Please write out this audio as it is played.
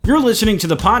You're listening to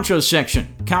the Poncho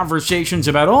Section, conversations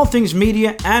about all things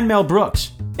media and Mel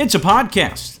Brooks. It's a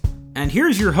podcast. And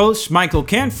here's your hosts, Michael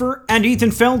Kanfer and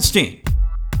Ethan Feldstein.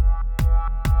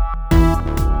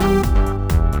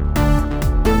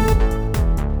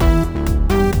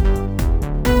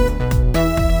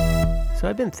 So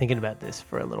I've been thinking about this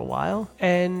for a little while,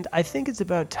 and I think it's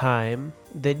about time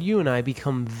that you and I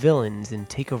become villains and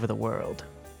take over the world.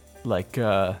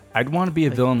 I'd want to be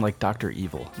a villain like Dr.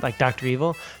 Evil. Like Dr.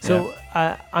 Evil? So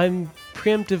I'm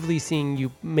preemptively seeing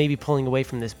you maybe pulling away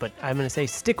from this, but I'm going to say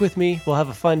stick with me. We'll have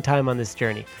a fun time on this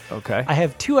journey. Okay. I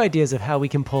have two ideas of how we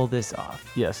can pull this off.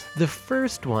 Yes. The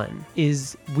first one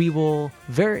is we will,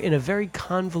 in a very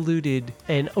convoluted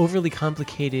and overly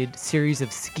complicated series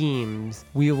of schemes,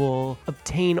 we will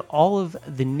obtain all of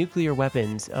the nuclear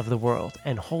weapons of the world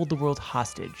and hold the world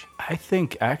hostage. I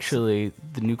think actually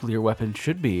the nuclear weapon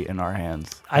should be in our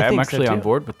hands. I'm think actually so on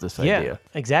board with this idea. Yeah,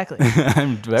 exactly.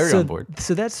 I'm very on board.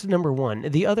 So that's number one.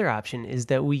 The other option is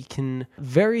that we can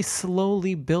very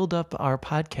slowly build up our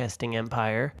podcasting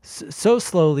empire, so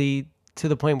slowly to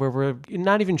the point where we're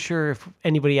not even sure if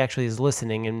anybody actually is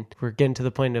listening, and we're getting to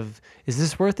the point of, is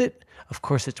this worth it? Of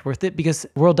course it's worth it, because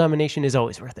world domination is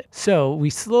always worth it. So we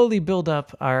slowly build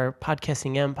up our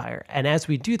podcasting empire, and as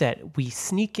we do that, we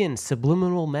sneak in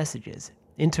subliminal messages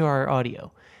into our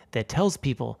audio that tells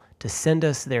people to send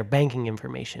us their banking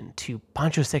information to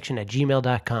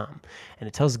ponchosection@gmail.com. And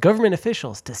it tells government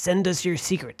officials to send us your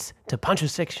secrets to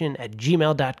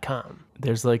ponchosection@gmail.com.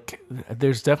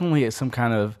 There's definitely some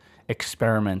kind of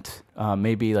experiment,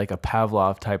 maybe like a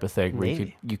Pavlov type of thing, where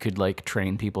you could like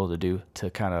train people to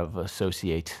kind of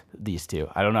associate these two.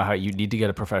 I don't know how you need to get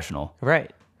a professional. Right.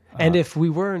 And if we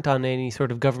weren't on any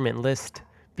sort of government list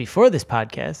before this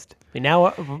podcast,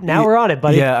 now we're on it,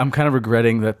 buddy. Yeah, I'm kind of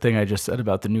regretting that thing I just said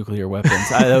about the nuclear weapons.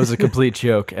 That was a complete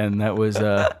joke, and that was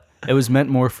it was meant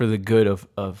more for the good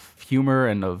of humor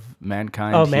and of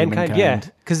mankind. Oh, mankind, yeah.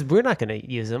 Because we're not going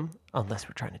to use them unless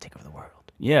we're trying to take over the world.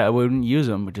 Yeah, I wouldn't use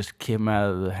them. We just keep them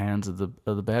out of the hands of the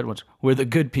bad ones. We're the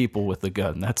good people with the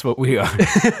gun. That's what we are.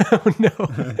 Oh, no.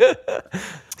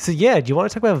 So, yeah, do you want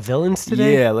to talk about villains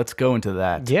today? Yeah, let's go into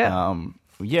that. Yeah.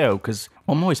 Yeah, because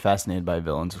I'm always fascinated by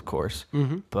villains, of course.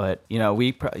 Mm-hmm. But,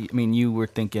 you were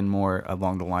thinking more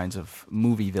along the lines of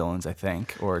movie villains, I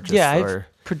think, or just...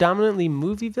 predominantly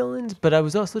movie villains, but I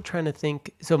was also trying to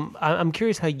think, so I'm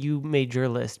curious how you made your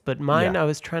list, but mine, I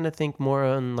was trying to think more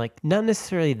on like, not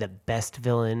necessarily the best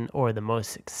villain or the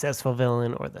most successful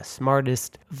villain or the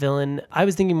smartest villain. I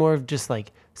was thinking more of just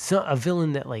like a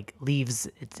villain that like leaves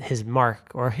his mark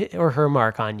or her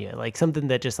mark on you, like something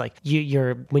that just like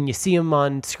you're when you see him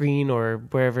on screen or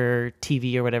wherever,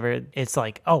 TV or whatever, it's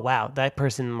like, oh wow, that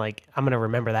person, like I'm gonna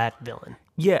remember that villain.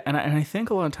 Yeah, and I think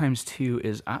a lot of times too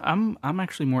is I'm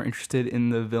actually more interested in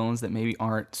the villains that maybe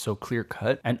aren't so clear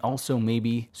cut, and also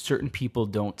maybe certain people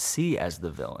don't see as the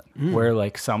villain. Where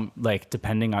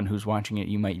depending on who's watching it,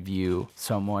 you might view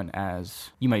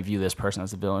this person as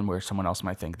the villain, where someone else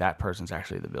might think that person's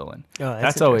actually the villain. Oh,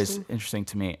 that's always interesting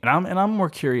to me, and I'm more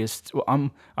curious.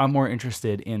 I'm more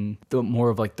interested in the more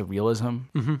of like the realism.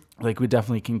 Mm-hmm. Like we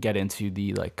definitely can get into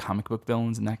the like comic book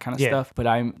villains and that kind of stuff,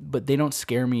 but they don't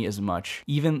scare me as much.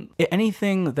 Even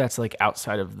anything that's like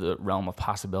outside of the realm of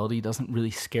possibility doesn't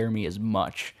really scare me as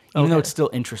much, even though it's still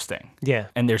interesting. Yeah.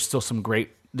 And there's still some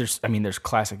there's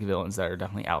classic villains that are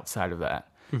definitely outside of that.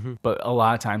 Mm-hmm. But a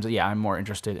lot of times, I'm more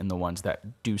interested in the ones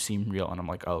that do seem real. And I'm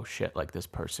like, oh shit, like this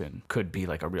person could be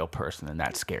like a real person, and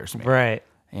that scares me. Right.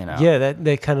 You know? Yeah,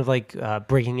 that kind of like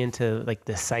breaking into like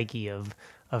the psyche of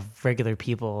regular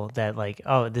people, that like,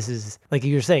 oh, this is like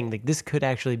you're saying, like this could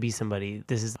actually be somebody.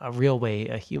 This is a real way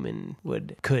a human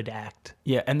could act.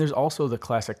 Yeah, and there's also the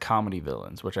classic comedy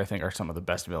villains, which I think are some of the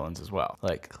best villains as well.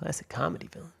 Like classic comedy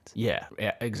villains. Yeah.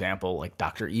 Example, like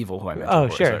Dr. Evil, who I mentioned. Oh,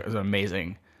 before, sure. is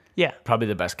amazing. Yeah. Probably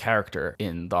the best character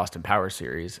in the Austin Powers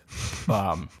series.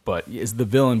 But is the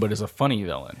villain, but is a funny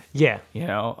villain. Yeah. You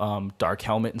know, Dark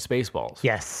Helmet and Spaceballs.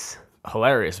 Yes.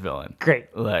 Hilarious villain. Great.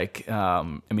 Like,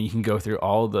 you can go through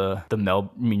all the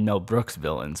Mel Brooks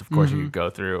villains. Of course, you could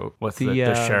go through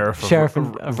the sheriff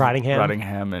of Rottingham.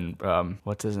 Rottingham and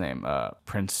what's his name?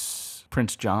 Prince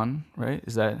John, right?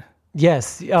 Is that?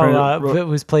 Yes. Oh, it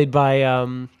was played by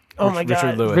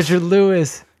Richard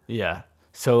Lewis. Yeah.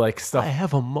 So like stuff. I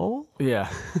have a mole. Yeah.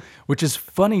 Which is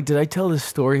funny. Did I tell this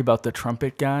story about the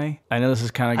trumpet guy? I know this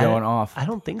is kind of going off. I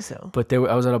don't think so. But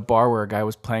I was at a bar where a guy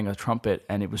was playing a trumpet,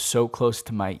 and it was so close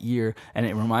to my ear, and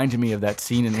it reminded me of that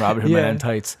scene in Robin Hood Men in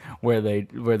Tights where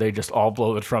they just all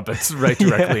blow the trumpets right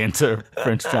directly into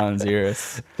Prince John's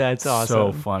ears. That's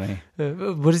awesome. So funny.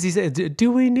 What does he say?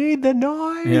 Do we need the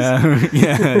noise? Yeah,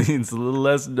 yeah. It's a little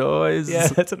less noise. Yeah,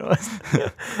 that's what it was.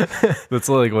 That's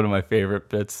like one of my favorite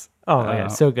bits. Oh my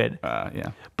god, so good.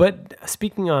 Yeah. But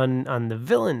speaking on the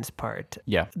villains part,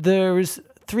 Yeah. there's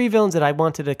 3 villains that I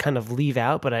wanted to kind of leave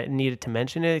out, but I needed to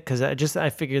mention it because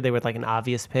I figured they were like an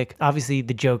obvious pick. Obviously,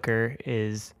 the Joker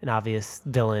is an obvious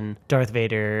villain. Darth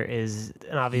Vader is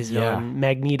an obvious villain.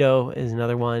 Magneto is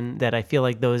another one that I feel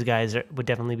like those guys would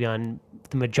definitely be on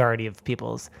the majority of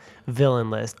people's villain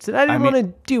lists. And I didn't want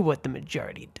to do what the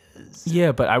majority does.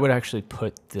 Yeah, but I would actually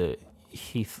put the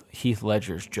Heath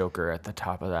Ledger's Joker at the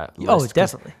top of that list. Oh,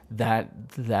 definitely.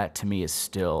 That to me is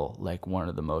still like one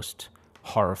of the most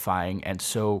horrifying and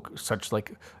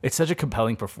it's such a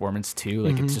compelling performance too.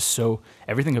 Like it's just so,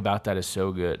 everything about that is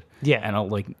so good. Yeah. And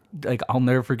I'll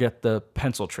never forget the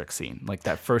pencil trick scene, like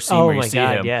that first scene where you see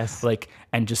him, yes. like,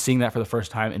 and just seeing that for the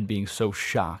first time and being so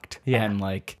shocked. Yeah.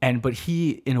 But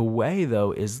he, in a way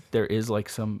though, there is like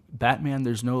some Batman,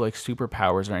 there's no like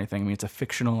superpowers or anything. I mean, it's a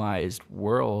fictionalized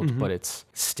world, but it's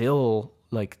still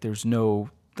like the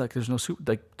Joker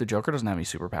doesn't have any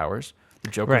superpowers. The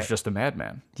Joker's just a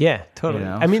madman. Yeah, totally. You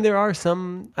know? I mean, there are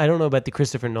some, I don't know about the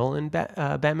Christopher Nolan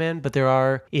Batman, but there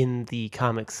are in the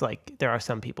comics, like, there are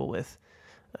some people with,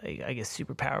 I guess,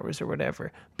 superpowers or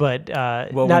whatever. But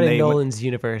not in Nolan's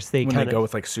universe. They go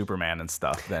with, like, Superman and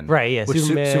stuff, then. Right, yeah.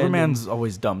 Superman's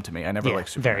always dumb to me. I never liked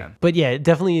Superman. Very. But yeah,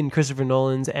 definitely in Christopher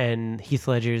Nolan's and Heath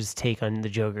Ledger's take on the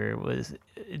Joker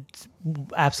it's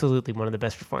absolutely one of the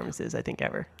best performances, I think,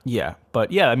 ever. Yeah.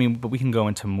 But we can go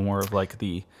into more of, like,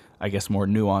 the, I guess, more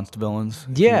nuanced villains,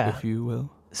 if you will.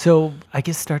 So I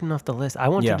guess starting off the list, I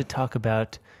wanted to talk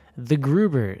about the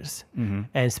Grubers,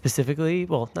 and specifically,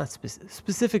 well, not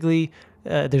specifically,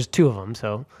 there's 2 of them.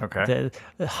 So the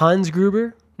Hans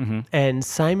Gruber and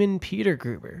Simon Peter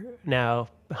Gruber. Now,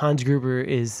 Hans Gruber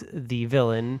is the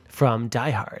villain from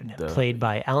Die Hard, played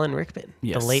by Alan Rickman,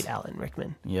 the late Alan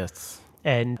Rickman. Yes.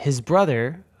 And his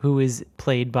brother, who is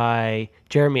played by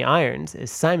Jeremy Irons, is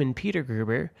Simon Peter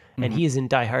Gruber, and he is in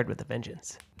Die Hard with a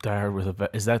Vengeance. Die Hard with a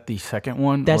Vengeance. Is that the second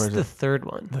one? That's the third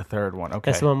one. The third one,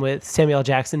 okay. That's the one with Samuel L.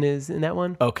 Jackson is in that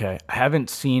one. Okay. I haven't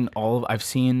seen I've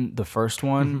seen the first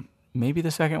one, maybe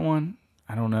the second one.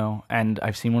 I don't know. And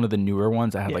I've seen one of the newer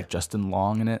ones that had like Justin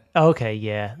Long in it. Okay,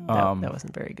 yeah. That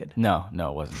wasn't very good. No,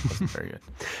 it wasn't very good.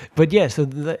 But yeah, so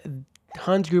the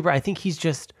Hans Gruber, I think he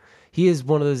is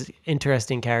one of those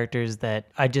interesting characters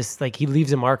that I just like. He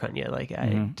leaves a mark on you. Like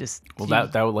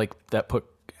that put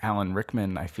Alan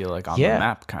Rickman, I feel like, on the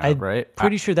map, right?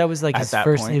 Pretty sure that was like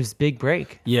his big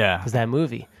break. Yeah, was that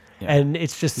movie, and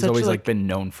it's just he's always like been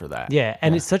known for that. Yeah,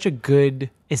 and it's such a good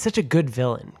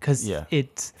villain because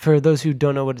it's, for those who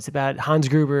don't know what it's about, Hans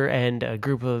Gruber and a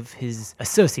group of his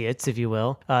associates, if you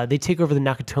will, they take over the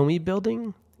Nakatomi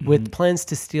building with plans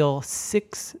to steal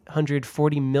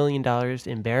 $640 million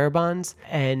in bearer bonds,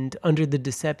 and under the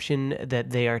deception that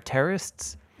they are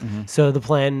terrorists. So the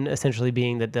plan essentially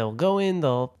being that they'll go in,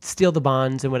 they'll steal the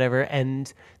bonds and whatever,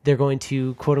 and they're going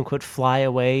to, quote unquote, fly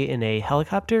away in a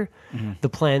helicopter. The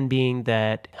plan being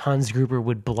that Hans Gruber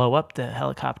would blow up the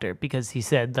helicopter because he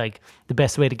said, like, the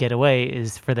best way to get away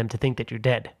is for them to think that you're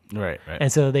dead. Right.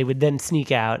 And so they would then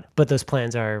sneak out, but those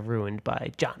plans are ruined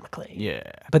by John McClane. Yeah.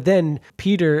 But then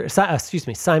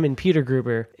Simon Peter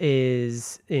Gruber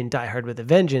is in Die Hard with a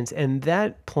Vengeance, and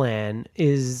that plan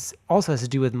also has to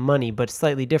do with money, but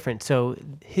slightly different. So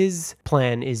his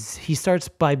plan is he starts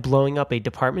by blowing up a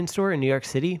department store in New York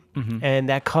City, and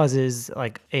that causes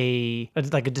like a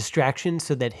distraction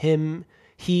so that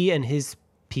he and his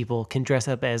people can dress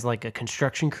up as like a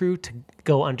construction crew to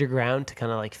go underground to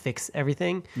kind of like fix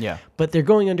everything. Yeah. But they're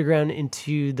going underground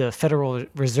into the Federal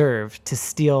Reserve to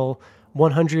steal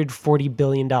 $140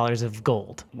 billion of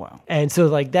gold. Wow. And so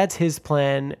like that's his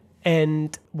plan.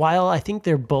 And while I think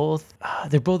they're both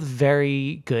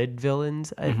very good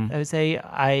villains, I would say,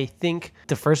 I think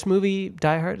the first movie,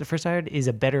 the first Die Hard, is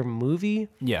a better movie.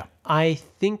 Yeah. I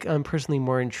think I'm personally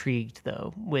more intrigued,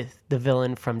 though, with the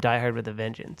villain from Die Hard with a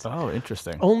Vengeance. Oh,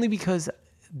 interesting. Only because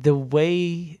the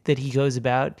way that he goes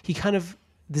about, he kind of,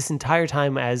 this entire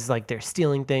time as like they're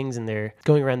stealing things and they're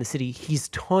going around the city, he's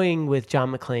toying with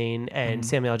John McClane and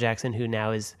Samuel L. Jackson, who now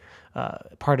is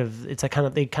part of, it's like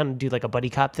they kind of do like a buddy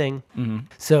cop thing.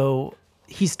 So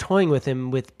he's toying with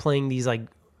him with playing these like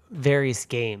various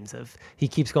games of, he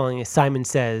keeps calling it Simon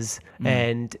Says,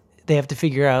 and they have to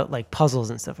figure out like puzzles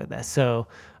and stuff like that. So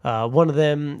one of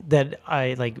them that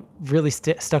I like really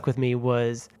stuck with me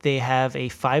was they have a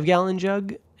 5-gallon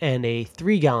jug and a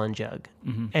 3-gallon jug,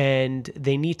 and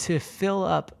they need to fill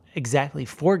up exactly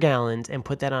 4 gallons and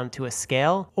put that onto a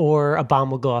scale, or a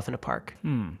bomb will go off in a park.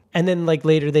 And then like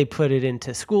later they put it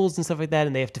into schools and stuff like that,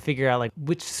 and they have to figure out like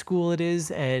which school it is,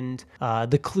 and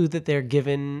the clue that they're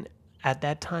given at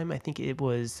that time, I think it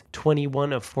was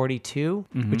 21 of 42,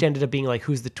 which ended up being like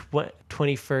who's the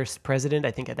 21st president.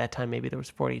 I think at that time maybe there was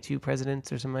 42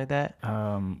 presidents or something like that.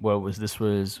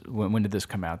 When did this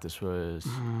come out? This was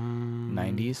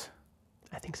 90s?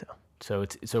 I think so.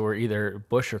 So we're either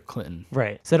Bush or Clinton.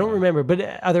 Right. So I don't remember,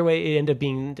 but either way, it ended up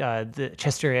being the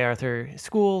Chester A. Arthur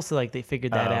School. So like they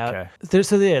figured that out.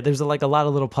 There's like a lot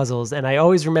of little puzzles, and I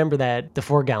always remember that the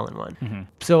 4-gallon one.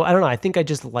 So I don't know. I think I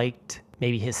just liked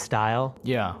maybe his style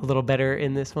a little better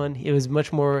in this one. He was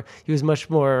much more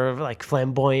like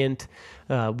flamboyant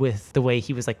with the way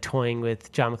he was like toying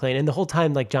with John McClane. And the whole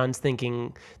time, like John's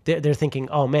thinking, they're thinking,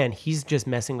 oh man, he's just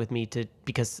messing with me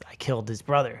because I killed his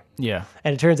brother. Yeah.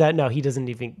 And it turns out, no, he doesn't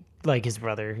even like his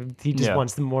brother. He just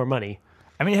wants more money.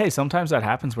 I mean, hey, sometimes that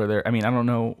happens where I don't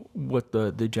know what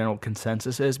the general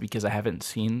consensus is because I haven't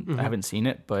seen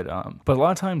it, but a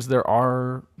lot of times there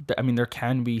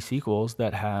can be sequels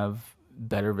that have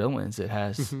better villains. It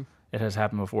has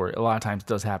happened before. A lot of times it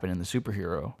does happen in the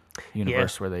superhero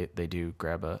universe where they do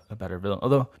grab a better villain.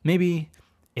 Although maybe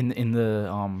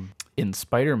in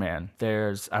Spider-Man,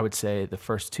 I would say the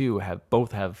first two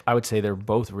I would say they're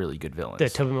both really good villains. The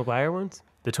Tobey Maguire ones?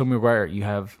 The Tobey Maguire, you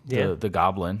have the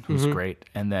Goblin, who's great,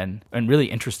 and really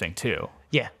interesting too.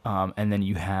 Yeah. And then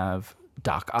you have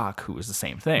Doc Ock, who is the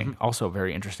same thing, also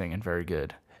very interesting and very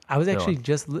good. I was actually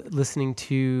just listening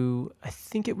to, I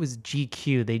think it was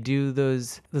GQ. They do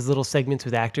those little segments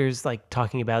with actors like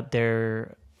talking about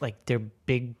their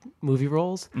big movie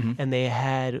roles, and they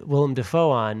had Willem Dafoe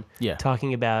on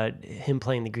talking about him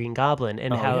playing the Green Goblin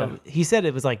and how he said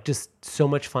it was like just so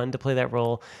much fun to play that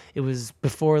role. It was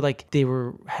before like they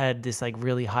had this like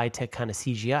really high tech kind of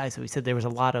CGI, so he said there was a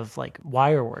lot of like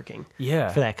wire working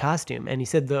for that costume, and he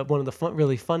said one of the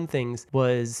really fun things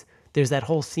was there's that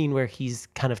whole scene where he's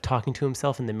kind of talking to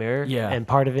himself in the mirror, and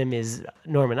part of him is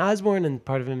Norman Osborn and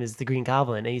part of him is the Green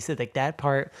Goblin, and he said like that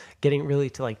part getting really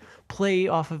to like play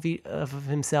off of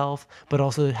himself, but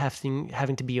also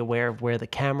having to be aware of where the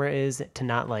camera is to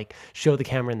not like show the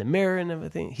camera in the mirror and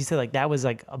everything. He said like that was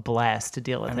like a blast to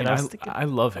deal with. I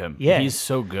love him. Yeah, he's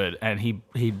so good, and he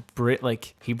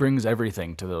brings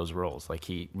everything to those roles. Like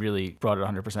he really brought it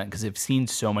 100% because I've seen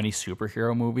so many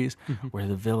superhero movies where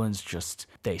the villains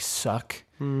they suck,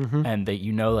 and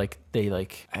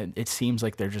it seems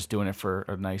like they're just doing it for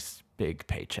a nice big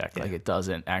paycheck. Like it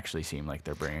doesn't actually seem like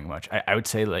they're bringing much. I would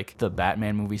say like the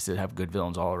Batman movies that have good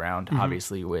villains all around,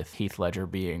 obviously with Heath Ledger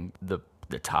being the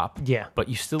top. Yeah, but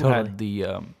you still had the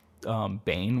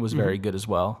Bane was very good as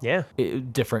well. Yeah,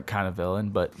 different kind of villain,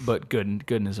 but good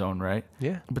in his own right.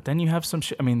 Yeah, but then you have some.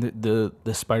 The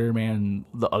Spider-Man,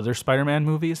 the other Spider-Man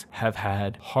movies have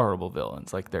had horrible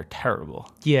villains. Like they're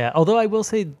terrible. Yeah, although I will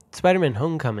say Spider-Man: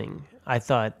 Homecoming, I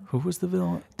thought who was the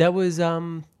villain? That was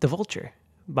the Vulture.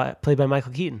 Played by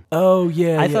Michael Keaton. Oh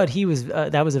yeah, I thought he was.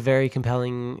 That was a very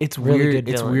compelling. It's really weird. Good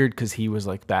it's weird because he was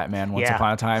like Batman once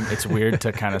upon a time. It's weird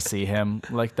to kind of see him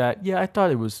like that. Yeah, I thought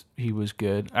he was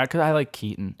good because I like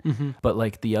Keaton, but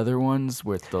like the other ones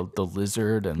with the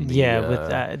lizard and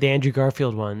with the Andrew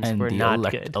Garfield ones and were the not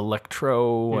good.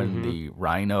 Electro and the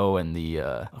Rhino and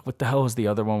the what the hell was the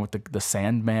other one with the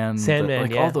Sandman?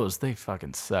 All those they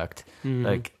fucking sucked.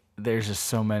 Like. There's just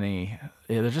so many.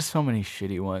 Yeah, there's just so many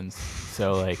shitty ones.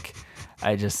 So like,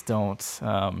 I just don't.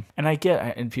 And I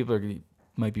get, and people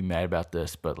might be mad about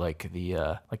this, but like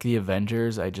the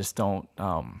Avengers, I just don't.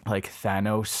 Like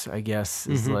Thanos, I guess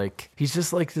is like he's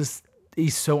just like this.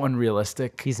 He's so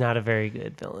unrealistic. He's not a very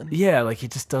good villain. Yeah, like he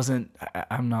just doesn't.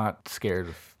 I'm not scared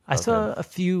of. I saw a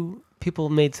few people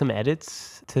made some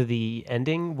edits to the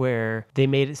ending where they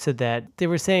made it so that they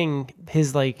were saying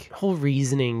his like whole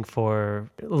reasoning for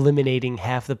eliminating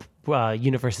half the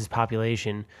universe's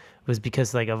population was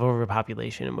because like of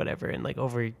overpopulation and whatever and like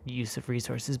overuse of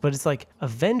resources. But it's like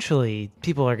eventually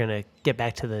people are going to get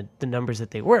back to the numbers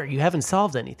that they were. You haven't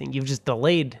solved anything. You've just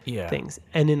delayed things.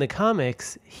 And in the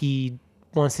comics, he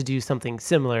wants to do something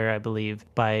similar, I believe,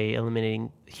 by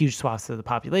eliminating huge swaths of the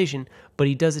population, but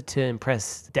he does it to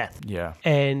impress Death. Yeah.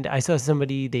 And I saw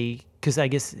somebody, because I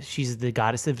guess she's the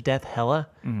goddess of death, Hela,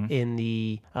 in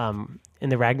the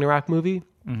Ragnarok movie.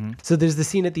 So there's the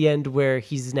scene at the end where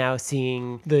he's now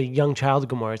seeing the young child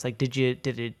Gamora. It's like, did you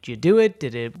do it?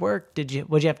 Did it work? What'd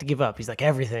you have to give up? He's like,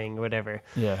 everything, or whatever.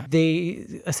 Yeah.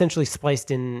 They essentially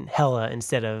spliced in Hela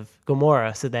instead of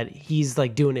Gamora so that he's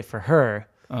like doing it for her,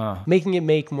 making it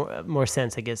make more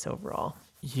sense, I guess, overall.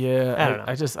 Yeah, I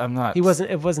don't know. I'm not. It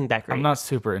wasn't that great. I'm not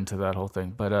super into that whole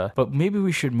thing, but maybe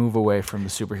we should move away from the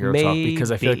superhero talk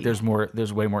because I feel like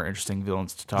there's way more interesting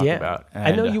villains to talk about. And,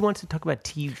 I know you want to talk about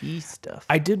TV stuff.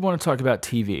 I did want to talk about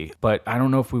TV, but I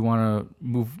don't know if we want to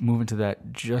move into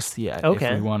that just yet. Okay.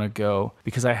 If we want to go,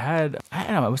 because I don't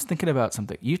know, I was thinking about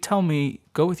something. You tell me,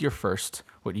 go with your first,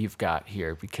 what you've got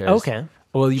here, because okay.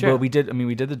 Well, sure. Well, we did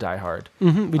the Die Hard.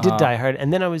 We did Die Hard,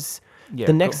 and then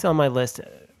the next on my list.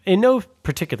 In no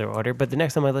particular order, but the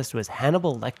next on my list was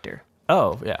Hannibal Lecter.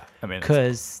 Oh, yeah. I mean,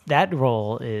 because that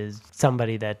role is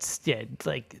somebody that's,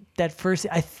 like that first,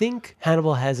 I think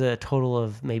Hannibal has a total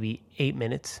of maybe 8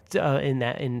 minutes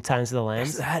in Silence of the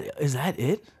Lambs. Is that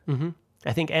it? Mm-hmm.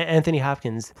 I think Anthony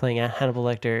Hopkins playing Hannibal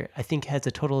Lecter, I think has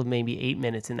a total of maybe 8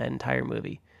 minutes in that entire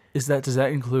movie. Does that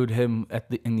include him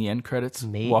in the end credits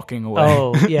walking away?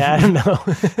 Oh, yeah, I don't know.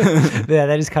 Yeah,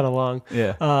 that is kind of long.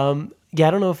 Yeah. Yeah,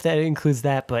 I don't know if that includes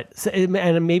that,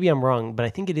 and maybe I'm wrong, but I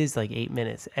think it is like 8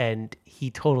 minutes, and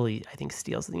he totally, I think,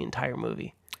 steals the entire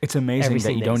movie. It's amazing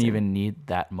that you don't even need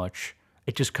that much.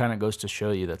 It just kind of goes to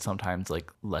show you that sometimes like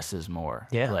less is more.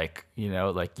 Yeah. Like,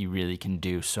 like you really can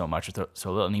do so much with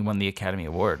so little. And he won the Academy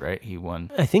Award, right? He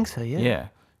won. I think so, yeah. Yeah.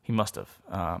 He must have.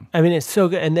 I mean, it's so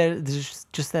good. And there's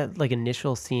just that like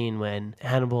initial scene when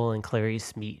Hannibal and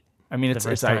Clarice meet. I mean, it's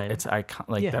iconic.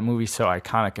 Like that movie's so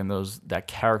iconic, and that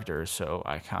character is so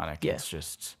iconic. Yeah.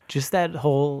 It's just that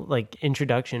whole like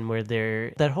introduction where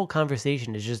that whole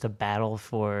conversation is just a battle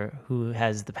for who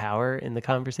has the power in the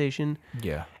conversation.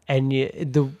 Yeah. And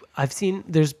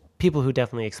there's people who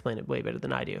definitely explain it way better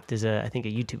than I do. There's I think a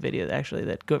YouTube video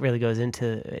that really goes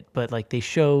into it, but like they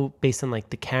show based on like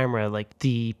the camera, like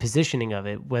the positioning of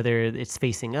it, whether it's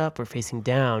facing up or facing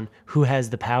down, who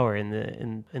has the power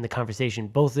in the conversation,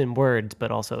 both in words but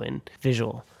also in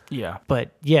visual. Yeah. But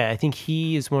yeah, I think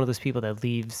he is one of those people that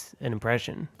leaves an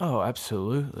impression. Oh,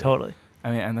 absolutely. Totally.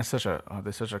 I mean, and that's such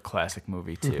a classic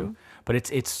movie too. Mm-hmm. But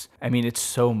it's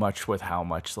so much with how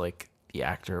much like the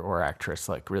actor or actress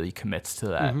like really commits to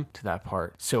that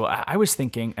part. So I was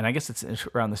thinking, and I guess it's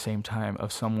around the same time,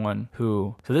 of someone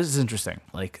who, so this is interesting.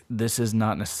 Like this is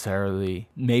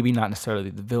maybe not necessarily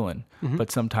the villain, but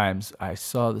sometimes I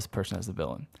saw this person as the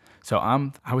villain. So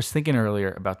I was thinking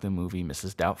earlier about the movie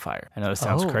Mrs. Doubtfire. I know this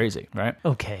sounds crazy, right?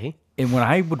 Okay. And when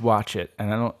I would watch it,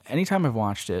 and anytime I've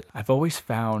watched it, I've always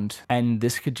found, and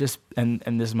this could just, and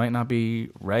this might not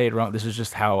be right or wrong, this is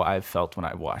just how I've felt when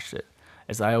I watched it.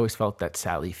 As I always felt that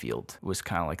Sally Field was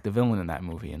kind of like the villain in that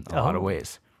movie in a lot of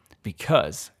ways.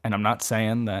 Because, and I'm not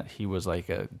saying that he was like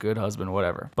a good husband or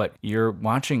whatever, but you're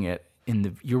watching it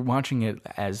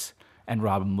as, and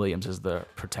Robin Williams is the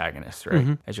protagonist,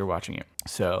 right? As you're watching it.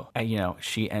 So,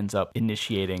 she ends up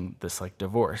initiating this like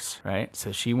divorce, right?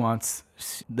 So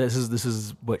this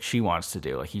is what she wants to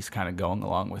do. Like he's kind of going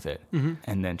along with it.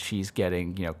 And then she's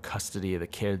getting, custody of the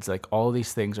kids. Like all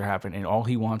these things are happening, and all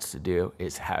he wants to do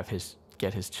is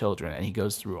get his children, and he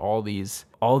goes through all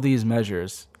these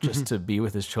measures just to be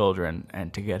with his children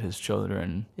and to get his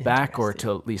children back, or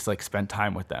to at least like spend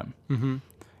time with them. And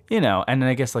then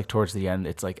I guess like towards the end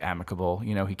it's like amicable.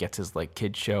 He gets his like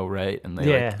kid show, right? And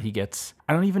he gets,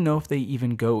 I don't even know if they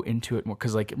even go into it more,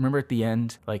 because like remember at the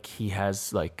end like he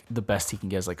has like the best he can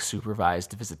get is like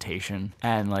supervised visitation,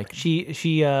 and like she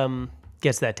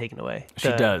gets that taken away. She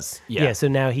does. Yeah. So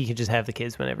now he can just have the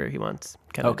kids whenever he wants.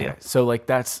 Kind of deal. So like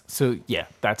that's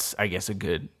I guess a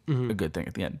good thing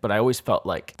at the end. But I always felt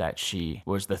like that she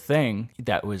was the thing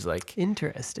that was like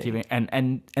interesting.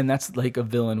 And that's like a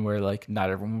villain where like not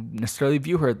everyone would necessarily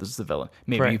view her as the villain.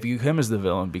 Maybe you view him as the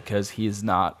villain because he is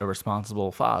not a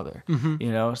responsible father.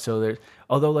 So there's,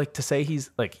 although like to say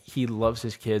he's like he loves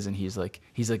his kids and he's like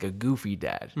a goofy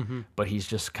dad, but he's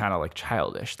just kind of like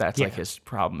childish. That's like his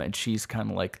problem, and she's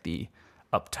kind of like the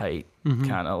uptight,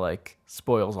 kind of like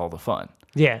spoils all the fun.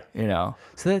 Yeah.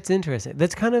 So that's interesting.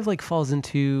 That's kind of like falls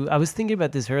into, I was thinking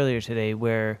about this earlier today,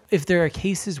 where if there are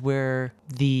cases where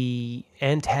the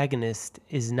antagonist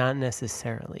is not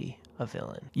necessarily a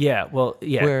villain. Yeah, well,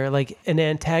 yeah. Where like an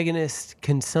antagonist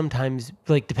can sometimes,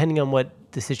 like depending on what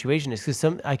the situation is, because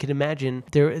I could imagine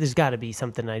there's got to be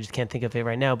something, I just can't think of it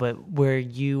right now, but where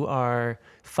you are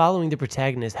following the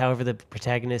protagonist, however the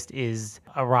protagonist is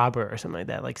a robber or something like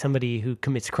that, like somebody who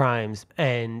commits crimes,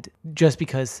 and just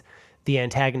because the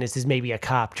antagonist is maybe a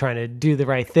cop trying to do the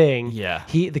right thing. Yeah.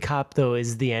 The cop though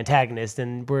is the antagonist,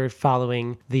 and we're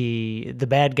following the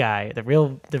bad guy, the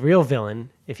real villain,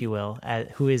 if you will,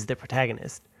 who is the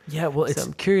protagonist. Yeah, well, So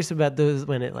I'm curious about those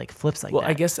when it like flips like that. Well,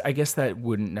 I guess that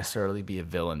wouldn't necessarily be a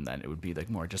villain then. It would be like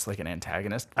more just like an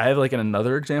antagonist. I have like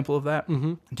another example of that.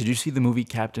 Mm-hmm. Did you see the movie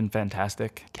Captain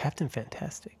Fantastic? Captain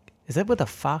Fantastic. Is that with a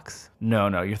fox? No,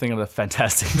 you're thinking of the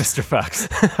Fantastic Mr. Fox.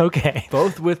 Okay.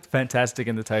 Both with Fantastic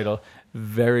in the title.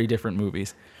 Very different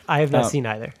movies. I have not seen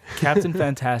either. Captain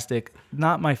Fantastic,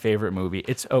 not my favorite movie.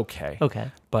 It's okay.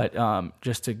 Okay. But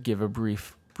just to give a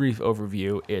brief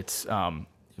overview, it's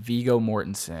Viggo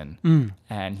Mortensen,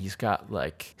 and he's got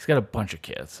a bunch of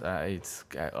kids. He's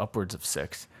got upwards of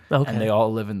 6. Okay. And they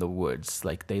all live in the woods.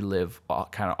 Like they live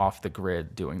kind of off the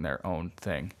grid doing their own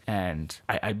thing. And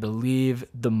I believe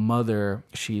the mother,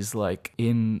 she's like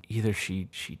either she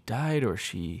died or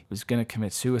she was going to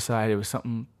commit suicide. It was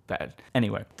something bad.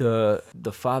 Anyway, the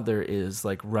father is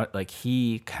like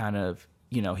he kind of,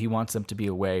 he wants them to be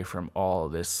away from all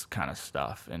this kind of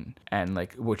stuff and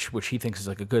like which he thinks is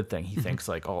like a good thing. He thinks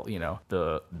like all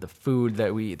the food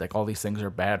that we eat, like all these things are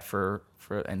bad for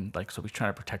and like so he's trying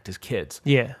to protect his kids.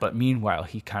 Yeah. But meanwhile,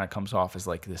 he kind of comes off as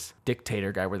like this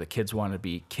dictator guy where the kids want to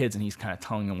be kids and he's kind of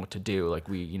telling them what to do. Like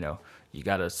you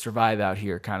got to survive out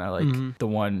here. Kind of like the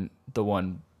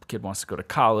one kid wants to go to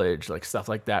college, like stuff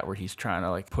like that, where he's trying to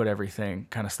like put everything,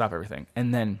 kind of stop everything.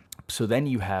 And then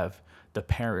you have the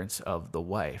parents of the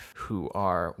wife, who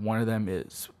are, one of them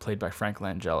is played by Frank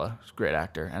Langella, who's a great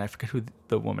actor, and I forget who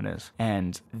the woman is.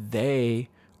 And they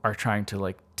are trying to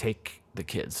like take the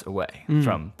kids away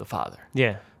from the father.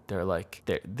 Yeah. They're like,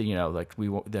 we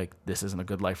won't, like, this isn't a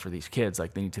good life for these kids.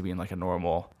 Like they need to be in like a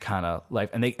normal kind of life.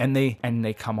 And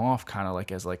they come off kind of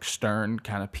like as like stern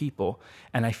kind of people.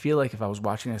 And I feel like if I was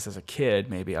watching this as a kid,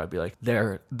 maybe I would be like,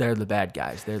 they're the bad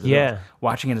guys. They're the villains.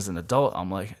 Watching it as an adult, I'm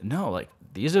like, no, like,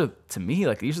 these are, to me,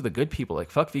 like, these are the good people. Like,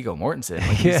 fuck Viggo Mortensen.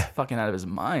 Like, he's fucking out of his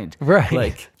mind. Right.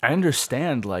 Like, I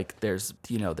understand, like, there's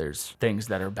things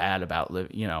that are bad about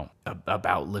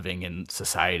about living in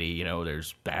society.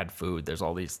 There's bad food. There's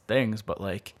all these things. But,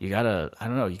 like, you gotta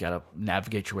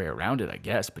navigate your way around it, I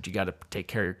guess. But you gotta take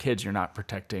care of your kids. You're not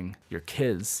protecting your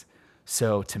kids.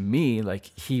 So to me,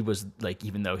 like, he was like,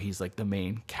 even though he's like the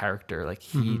main character, like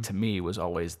he to me was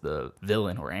always the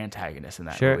villain or antagonist in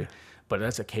that movie. But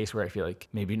that's a case where I feel like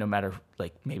maybe no matter,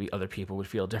 like, maybe other people would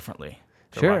feel differently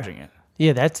watching it.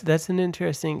 Yeah, that's an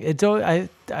interesting. It's I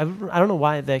don't know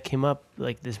why that came up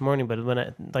like this morning, but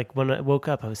when I woke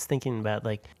up, I was thinking about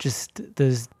like just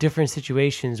those different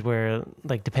situations where,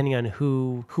 like, depending on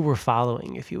who we're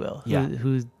following, if you will,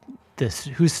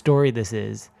 whose story this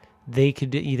is, they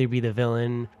could either be the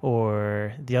villain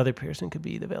or the other person could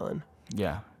be the villain.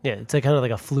 Yeah. Yeah, it's like kind of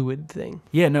like a fluid thing.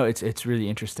 Yeah, no, it's really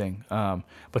interesting.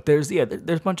 But there's a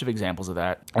bunch of examples of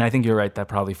that, and I think you're right. That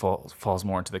probably falls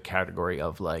more into the category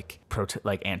of like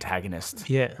antagonist,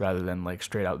 rather than like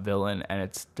straight out villain. And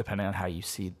it's depending on how you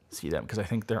see them, because I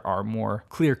think there are more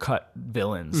clear cut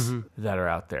villains that are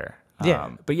out there.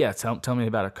 But yeah, tell me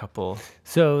about a couple.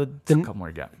 So a couple more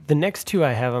you got. The next two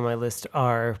I have on my list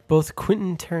are both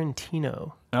Quentin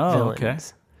Tarantino villains. Okay,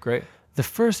 great. The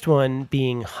first one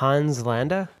being Hans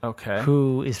Landa,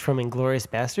 who is from Inglourious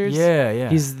Basterds. Yeah.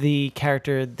 He's the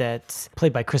character that's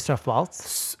played by Christoph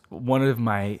Waltz. One of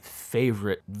my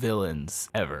favorite villains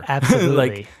ever. Absolutely.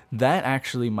 Like, that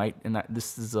actually might, and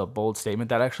this is a bold statement,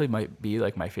 that actually might be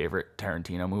like my favorite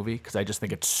Tarantino movie, because I just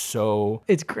think it's so...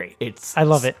 It's great. I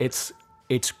love it.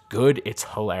 It's good. It's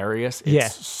hilarious.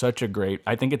 It's such a great...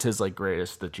 I think it's his like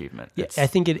greatest achievement. Yeah, I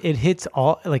think it hits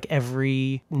all, like,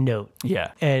 every note.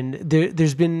 Yeah. And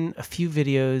there's been a few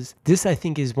videos. This, I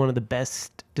think, is one of the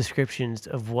best descriptions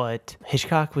of what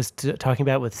Hitchcock was talking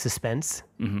about with suspense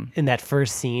in that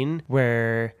first scene,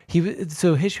 where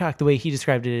Hitchcock, the way he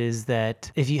described it is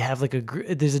that if you have like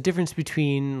there's a difference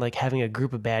between like having a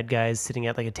group of bad guys sitting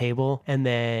at like a table and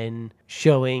then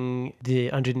showing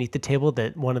underneath the table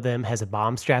that one of them has a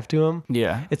bomb strapped to him.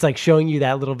 Yeah. It's like showing you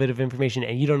that little bit of information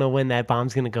and you don't know when that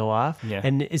bomb's going to go off. Yeah.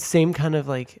 And it's same kind of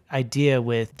like idea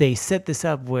with, they set this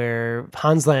up where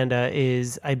Hans Landa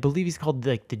is, I believe he's called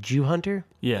like the Jew hunter.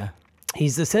 Yeah.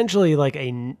 He's essentially like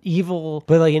an evil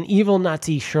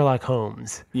Nazi Sherlock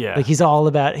Holmes. Yeah. Like, he's all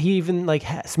about, he even like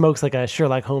smokes like a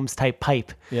Sherlock Holmes type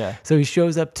pipe. Yeah. So he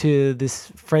shows up to this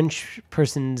French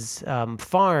person's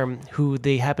farm, who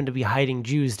they happen to be hiding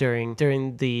Jews during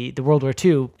the World War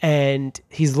II. And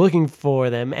he's looking for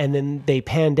them. And then they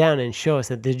pan down and show us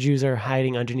that the Jews are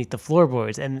hiding underneath the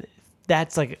floorboards. And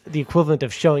that's like the equivalent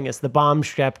of showing us the bomb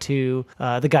strapped to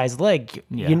the guy's leg.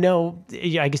 Yeah.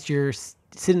 I guess you're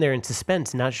sitting there in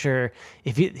suspense, not sure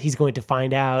if he's going to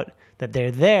find out that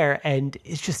they're there. And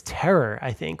it's just terror,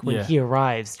 I think, when he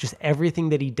arrives. Just everything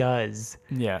that he does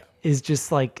is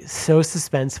just like so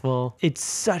suspenseful. It's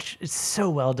so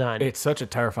well done. It's such a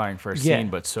terrifying first scene,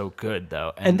 but so good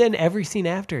though. And then every scene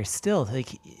after is still like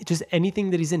just anything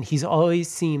that he's in, he's always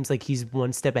seems like he's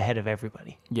one step ahead of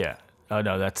everybody. Yeah. Oh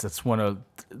no, that's one of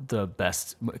the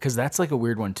best, because that's like a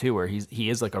weird one too, where he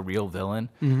is like a real villain,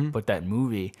 but that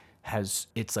movie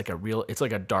it's like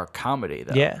a dark comedy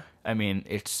though. Yeah. I mean,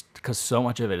 it's because so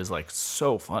much of it is like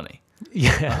so funny.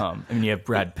 Yeah. I mean, you have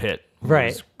Brad Pitt,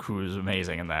 who is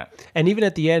amazing in that. And even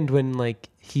at the end, when like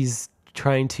he's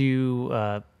trying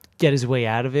to get his way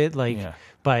out of it, like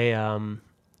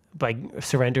by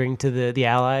surrendering to the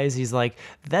Allies, he's like,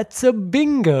 "That's a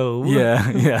bingo." Yeah,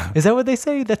 yeah. Is that what they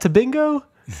say? That's a bingo?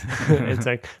 It's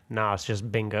like, no, it's just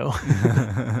bingo.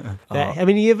 I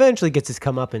mean, he eventually gets his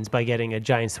comeuppance by getting a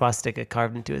giant swastika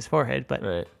carved into his forehead,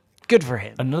 but good for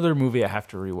him. Another movie I have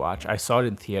to rewatch. I saw it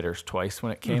in theaters twice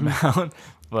when it came out,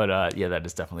 but that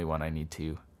is definitely one I need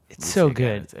to. It's so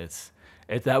good.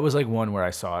 That was like one where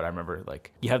I saw it. I remember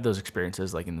like you have those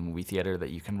experiences like in the movie theater that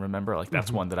you can remember. Like that's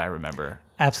one that I remember.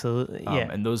 Absolutely, yeah.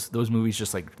 And those movies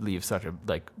just like leave such a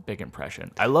like big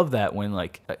impression. I love that when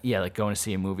like like going to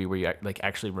see a movie where you like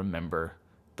actually remember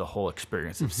the whole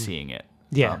experience of seeing it.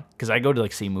 Yeah, because I go to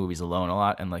like see movies alone a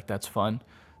lot, and like that's fun,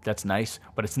 that's nice,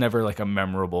 but it's never like a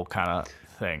memorable kind of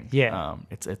thing. Yeah,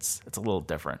 it's a little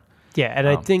different. Yeah, and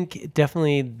I think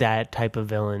definitely that type of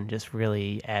villain just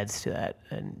really adds to that.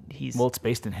 And it's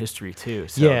based in history too,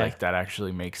 so like that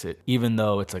actually makes it, even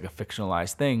though it's like a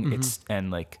fictionalized thing, it's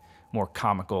and like more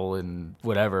comical and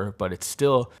whatever, but it's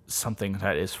still something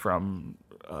that is from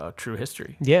true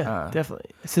history. Yeah,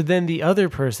 definitely. So then the other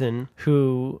person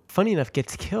who, funny enough,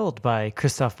 gets killed by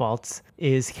Christoph Waltz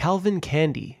is Calvin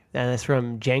Candy, and that's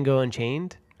from Django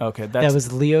Unchained. Okay, that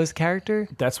was Leo's character.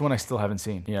 That's one I still haven't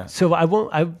seen. Yeah. So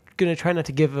I'm gonna try not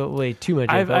to give away too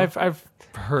much info. I've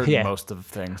heard most of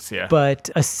things. Yeah. But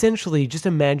essentially, just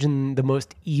imagine the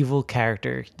most evil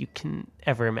character you can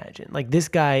ever imagine. Like this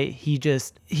guy,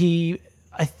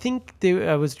 I think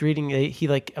I was reading, he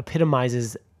like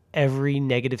epitomizes every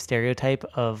negative stereotype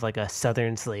of like a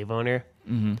Southern slave owner.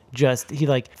 Mm-hmm. He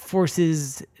like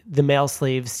forces the male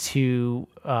slaves to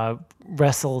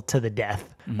wrestle to the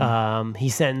death. Mm-hmm. He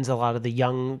sends a lot of the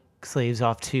young slaves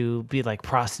off to be like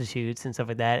prostitutes and stuff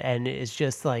like that, and it's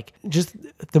just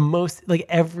the most, like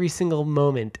every single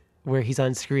moment where he's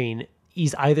on screen,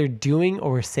 he's either doing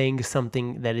or saying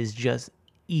something that is just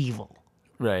evil.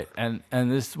 Right, and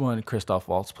this one, Christoph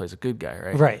Waltz plays a good guy,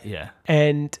 right? Right. Yeah.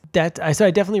 And so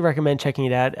I definitely recommend checking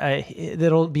it out.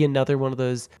 That'll be another one of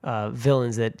those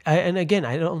villains that, and again,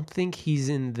 I don't think he's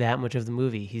in that much of the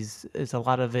movie. It's a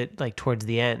lot of it like towards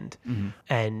the end,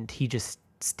 and he just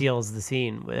steals the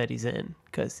scene that he's in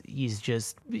because he's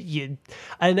just,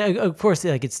 and of course,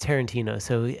 like it's Tarantino,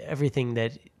 so everything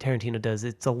that Tarantino does,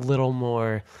 it's a little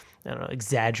more, I don't know,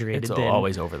 exaggerated. It's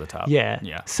always over the top. Yeah.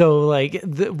 Yeah. So like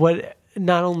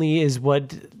not only is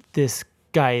what this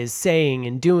guy is saying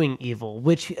and doing evil,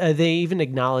 which they even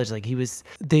acknowledge, like I was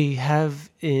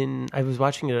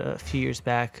watching it a few years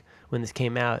back when this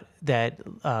came out, that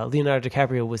Leonardo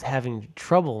DiCaprio was having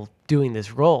trouble doing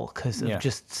this role because of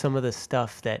just some of the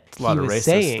stuff that he was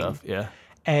saying. Stuff. Yeah.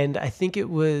 And I think it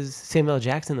was Samuel L.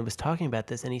 Jackson that was talking about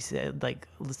this, and he said, like,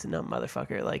 listen up,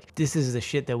 motherfucker. Like, this is the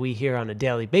shit that we hear on a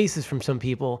daily basis from some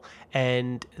people,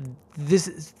 and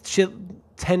this shit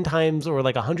 10 times or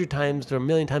like 100 times or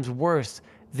 1,000,000 times worse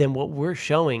than what we're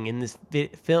showing in this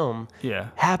film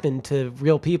happened to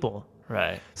real people.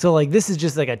 Right. So, like, this is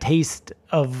just like a taste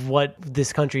of what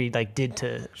this country, like, did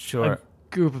to a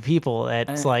group of people.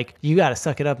 It's like, you got to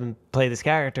suck it up and play this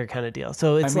character kind of deal.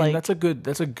 So it's like, that's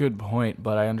a good point,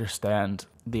 but I understand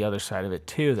the other side of it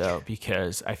too, though,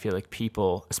 because I feel like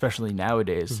people, especially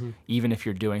nowadays, even if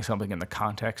you're doing something in the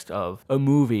context of a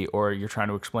movie or you're trying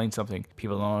to explain something,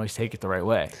 people don't always take it the right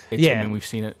way. I mean, we've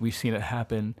seen it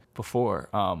happen before.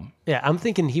 I'm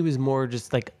thinking he was more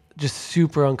just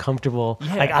super uncomfortable.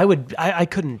 Yeah. Like I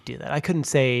couldn't do that. I couldn't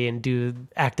say and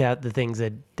act out the things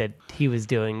that he was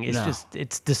doing. It's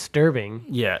it's disturbing.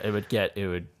 Yeah, it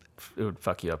would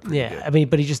fuck you up pretty good. I mean,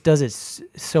 but he just does it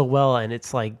so well, and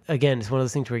it's like, again, it's one of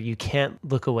those things where you can't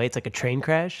look away. It's like a train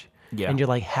crash. Yeah. And you're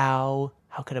like, how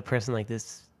could a person like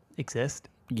this exist?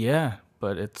 Yeah,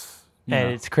 but it's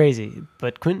it's crazy.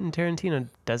 But Quentin Tarantino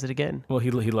does it again. Well,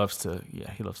 he loves to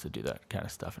do that kind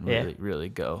of stuff and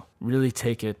really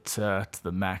take it to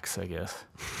the max, I guess.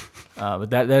 But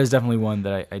that is definitely one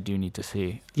that I do need to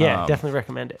see. Yeah, definitely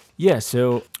recommend it. Yeah,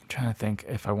 so trying to think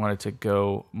if I wanted to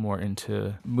go more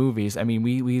into movies. I mean,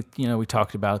 we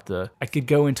talked about I could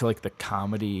go into like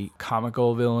the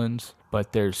comical villains,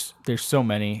 but there's so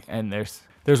many, and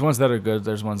there's ones that are good,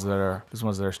 there's ones that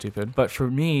are stupid. But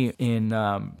for me, in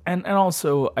and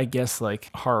also I guess like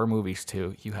horror movies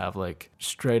too, you have like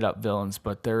straight up villains,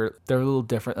 but they're a little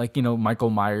different. Like, Michael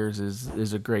Myers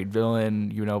is a great villain,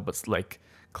 but it's like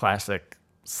classic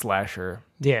slasher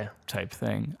type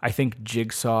thing. I think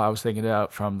Jigsaw, I was thinking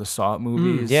about from the Saw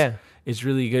movies, is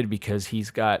really good because he's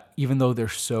got, even though they're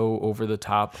so over the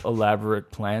top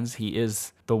elaborate plans, he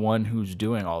is the one who's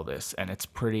doing all this, and it's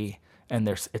pretty, and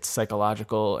it's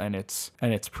psychological, and it's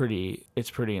pretty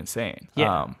insane.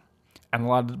 And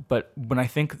but when I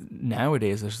think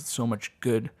nowadays there's so many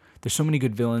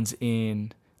good villains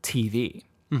in TV.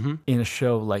 Mm-hmm. In a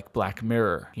show like Black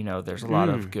Mirror, there's a lot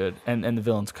of good, and the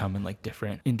villains come in like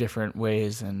different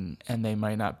ways, and they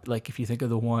might not, like, if you think of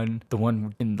the one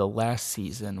in the last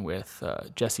season with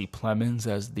Jesse Plemons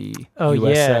as the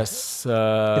USS.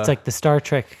 It's like the Star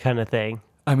Trek kind of thing.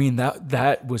 I mean,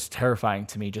 that was terrifying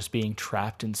to me, just being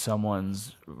trapped in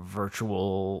someone's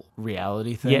virtual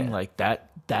reality thing. Yeah. Like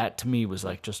that to me was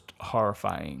like just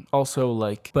horrifying.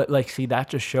 Also, see, that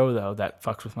just show though, that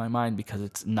fucks with my mind because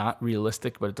it's not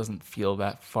realistic, but it doesn't feel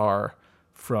that far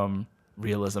from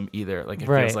realism either. Like, it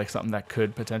feels like something that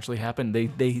could potentially happen.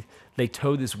 They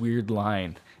toe this weird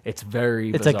line. It's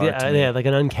very bizarre to me. Like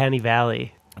an uncanny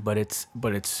valley. But it's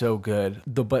so good.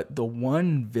 But the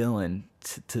one villain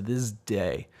to this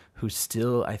day who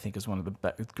still I think is one of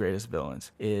the greatest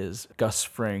villains is Gus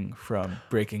Fring from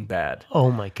Breaking Bad.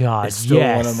 Oh my God! It's still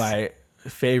one of my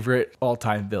favorite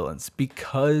all-time villains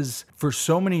because for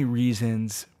so many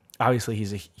reasons. Obviously,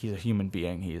 he's a human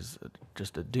being. He's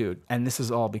just a dude, and this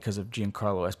is all because of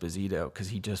Giancarlo Esposito, because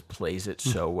he just plays it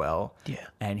so well. Yeah,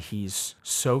 and he's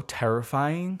so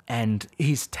terrifying, and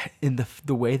he's in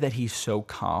the way that he's so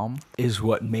calm is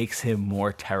what makes him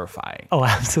more terrifying. Oh,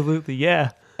 absolutely,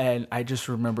 yeah. And I just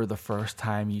remember the first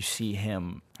time you see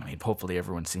him. I mean, hopefully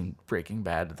everyone's seen Breaking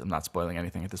Bad. I'm not spoiling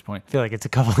anything at this point. I feel like it's a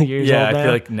couple of years old now. I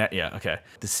feel like okay.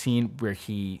 The scene where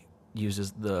he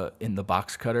uses in the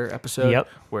box cutter episode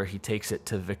where he takes it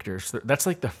to Victor's. That's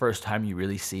like the first time you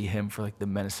really see him for like the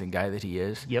menacing guy that he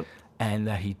is. Yep. And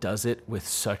that he does it with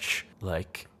such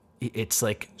like, it's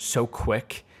like so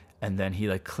quick. And then he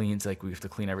like cleans, like we have to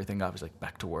clean everything up. He's like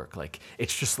back to work. Like,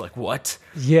 it's just like, what?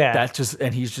 Yeah.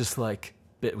 And he's just like,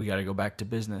 we got to go back to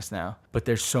business now. But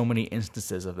there's so many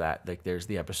instances of that. Like there's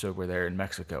the episode where they're in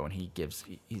Mexico and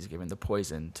he's giving the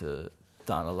poison to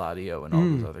Don Eladio and all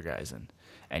those other guys.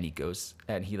 And he goes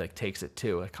and he like takes it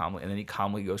too, like calmly, and then he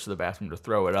calmly goes to the bathroom to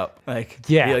throw it up. Like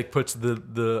he like puts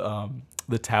the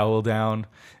towel down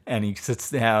and he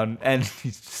sits down and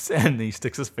he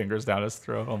sticks his fingers down his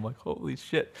throat. I'm like, holy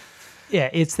shit. Yeah,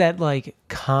 it's that like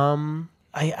calm.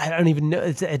 I don't even know.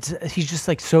 It's he's just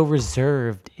like so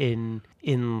reserved in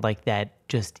like that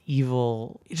just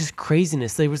evil, just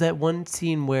craziness. There was that one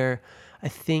scene where I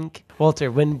think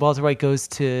when Walter White goes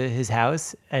to his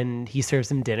house and he serves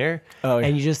him dinner,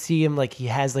 and you just see him like he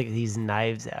has like these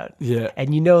knives out,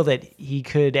 and you know that he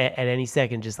could at any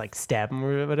second just like stab him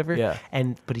or whatever,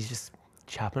 but he's just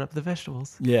chopping up the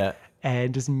vegetables,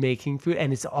 and just making food,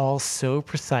 and it's all so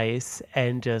precise,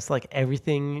 and just like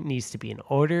everything needs to be in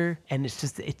order, and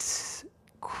it's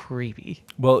creepy.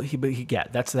 Well,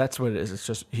 that's what it is. It's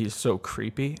just he's so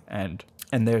creepy, and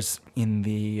there's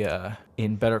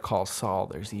in Better Call Saul,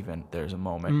 there's a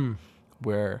moment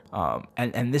where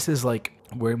and this is like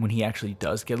where when he actually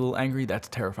does get a little angry, that's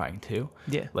terrifying too.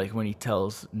 Yeah. Like when he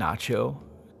tells Nacho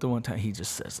the one time, he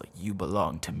just says like, "You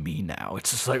belong to me now."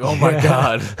 It's just like, oh my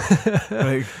God.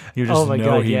 Like you just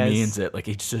he means it. Like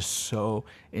it's just so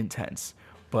intense.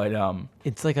 But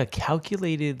it's like a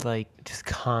calculated like just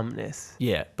calmness.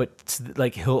 Yeah, but it's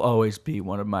like he'll always be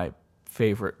one of my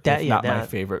favorite, my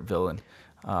favorite villain.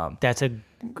 That's a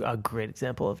great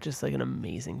example of just like an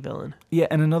amazing villain. Yeah,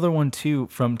 and another one too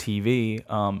from TV.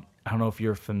 I don't know if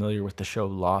you're familiar with the show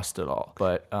Lost at all,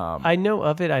 but I know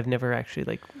of it. I've never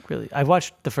actually I've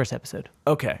watched the first episode.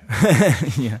 Okay.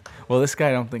 Yeah. Well, this guy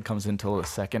I don't think comes until the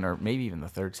second or maybe even the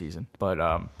third season. But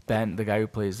Ben, the guy who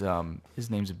plays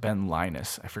his name's Ben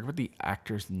Linus. I forget what the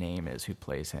actor's name is who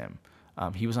plays him.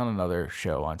 He was on another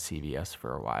show on CBS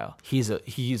for a while.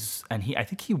 I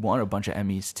think he won a bunch of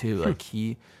Emmys too. Like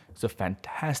he's a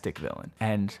fantastic villain.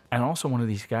 And also one of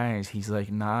these guys, he's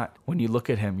like not, when you look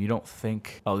at him, you don't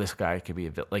think, oh, this guy could be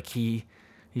a villain. Like he's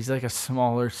like a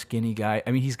smaller, skinny guy.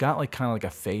 I mean, he's got like kind of like a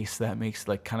face that makes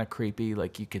like kind of creepy,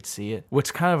 like you could see it.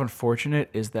 What's kind of unfortunate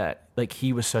is that like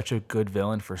he was such a good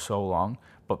villain for so long,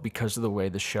 but because of the way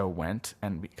the show went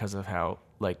and because of how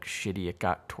like shitty it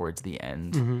got towards the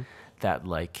end, that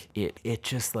like it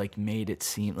just like made it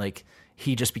seem like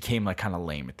he just became like kind of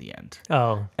lame at the end.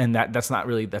 Oh. And that's not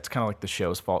really, that's kind of like the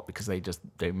show's fault because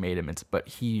they made him into, but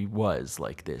he was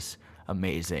like this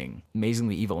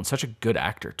amazingly evil and such a good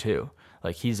actor too.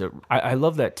 Like I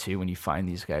love that too when you find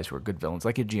these guys who are good villains,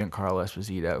 like a Giancarlo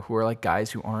Esposito, who are like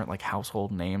guys who aren't like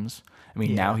household names. I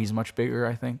mean, now he's much bigger,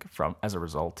 I think, as a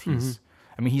result. He's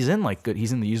in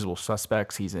The Usual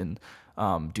Suspects. He's in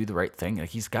Do the Right Thing. Like,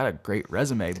 he's got a great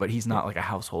resume, but he's not like a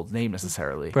household name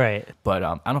necessarily. Right. But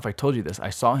I don't know if I told you this. I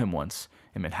saw him once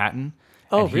in Manhattan.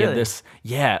 Oh, and he really?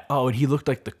 Had and he looked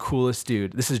like the coolest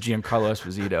dude. This is Giancarlo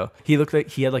Esposito. He looked like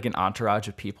he had like an entourage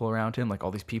of people around him, like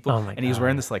all these people. Oh my and he was God.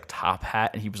 wearing this like top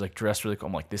hat, and he was like dressed really cool.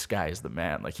 I'm like, this guy is the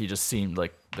man. Like, he just seemed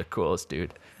like the coolest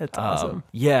dude. That's awesome.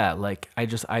 Yeah, like I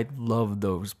love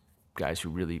those guys who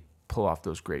really pull off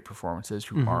those great performances,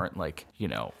 who aren't like, you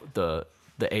know, I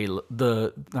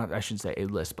shouldn't say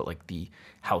A-list, but like the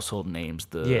household names,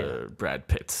 Brad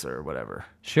Pitts or whatever.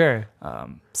 Sure.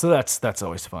 So that's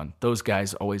always fun. Those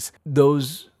guys always,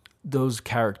 those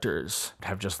characters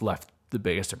have just left the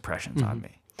biggest impressions on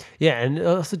me. Yeah, and it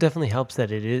also definitely helps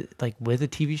that it is like with a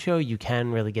TV show, you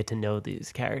can really get to know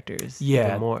these characters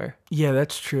even more. Yeah,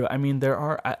 that's true. I mean,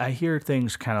 I hear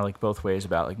things kind of like both ways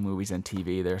about like movies and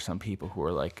TV. There are some people who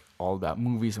are like all about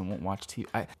movies and won't watch TV.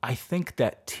 I think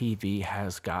that TV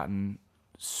has gotten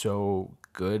so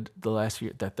good the last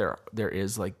year that there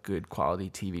is like good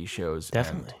quality TV shows.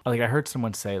 Definitely. And, like, I heard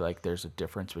someone say like there's a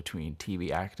difference between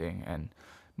TV acting and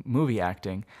movie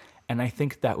acting. And I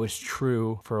think that was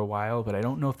true for a while, but I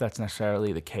don't know if that's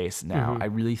necessarily the case now. I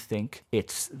really think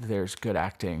there's good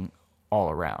acting all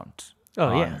around.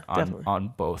 Definitely.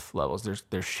 On both levels. There's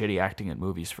shitty acting in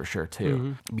movies for sure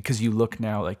too. Because you look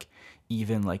now, like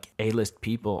even like A-list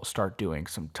people start doing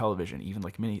some television, even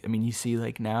like I mean, you see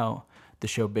like now the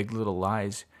show Big Little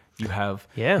Lies. You have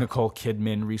Nicole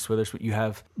Kidman, Reese Witherspoon. You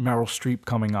have Meryl Streep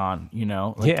coming on, you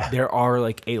know? Like, there are,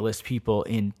 like, A-list people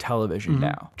in television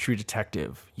now. True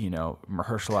Detective, you know,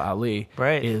 Mahershala Ali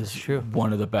is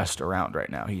one of the best around right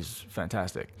now. He's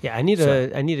fantastic. Yeah, I need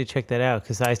to check that out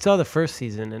because I saw the first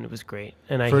season and it was great.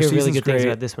 And I hear really good things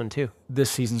about this one, too.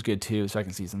 This season's good, too.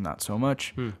 Second season, not so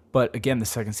much. But, again, the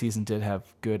second season did have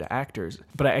good actors.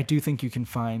 But I do think you can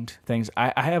find things.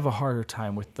 I have a harder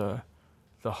time with the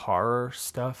horror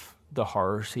stuff, the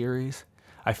horror series.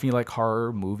 I feel like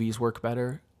horror movies work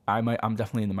better. I'm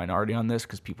definitely in the minority on this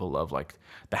because people love like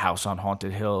The House on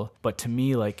Haunted Hill. But to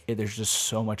me, like there's just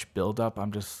so much buildup.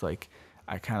 I'm just like,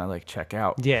 I kind of like check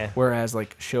out. Yeah. Whereas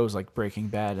like shows like Breaking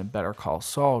Bad and Better Call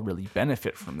Saul really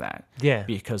benefit from that. Yeah.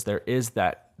 Because there is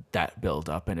that build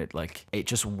up and it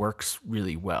just works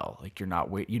really well. Like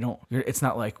it's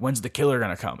not like when's the killer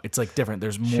gonna come? It's like different.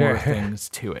 There's more things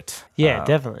to it. Yeah,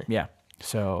 definitely. Yeah.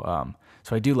 So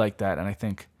I do like that, and I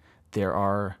think there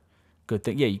are good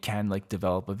things. Yeah, you can like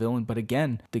develop a villain, but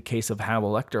again, the case of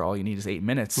Hannibal Lecter, all you need is 8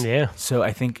 minutes. Yeah. So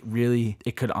I think really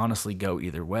it could honestly go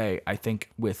either way. I think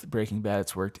with Breaking Bad,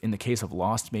 it's worked. In the case of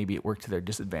Lost, maybe it worked to their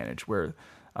disadvantage, where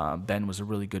Ben was a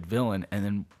really good villain, and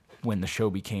then when the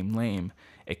show became lame,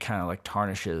 it kind of like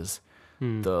tarnishes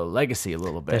the legacy a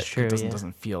little bit. That's true. It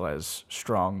doesn't feel as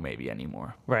strong maybe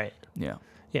anymore. Right. Yeah.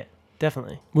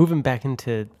 Definitely. Moving back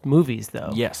into movies,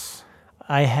 though. Yes.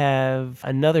 I have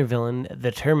another villain,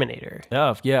 the Terminator.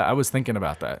 Oh, yeah. I was thinking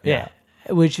about that. Yeah.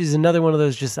 Which is another one of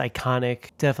those just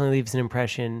iconic, definitely leaves an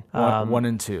impression. 1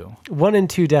 and 2. 1 and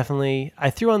 2, definitely.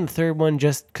 I threw on the third one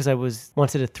just because I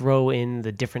wanted to throw in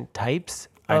the different types.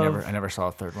 I never saw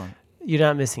a third one. You're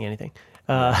not missing anything.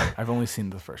 I've only seen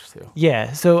the first 2.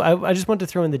 Yeah, so I just wanted to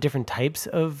throw in the different types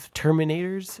of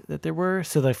Terminators that there were.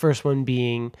 So the first one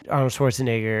being Arnold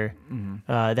Schwarzenegger,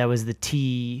 that was the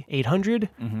T-800,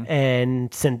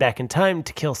 and sent back in time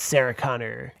to kill Sarah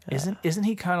Connor. Isn't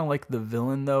he kind of like the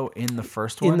villain though in the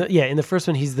first one? In the first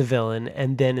one he's the villain,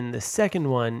 and then in the second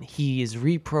one he is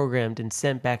reprogrammed and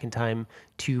sent back in time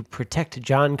to protect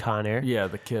John Connor. Yeah,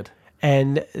 the kid.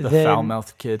 And the then,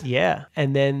 foul-mouthed kid. Yeah.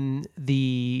 And then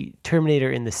the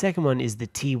Terminator in the second one is the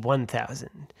T-1000.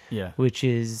 Yeah. Which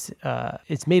is,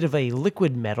 it's made of a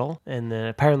liquid metal. And then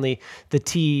apparently the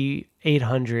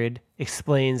T-800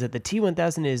 explains that the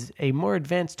T-1000 is a more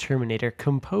advanced Terminator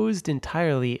composed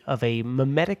entirely of a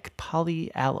mimetic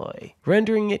polyalloy,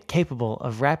 rendering it capable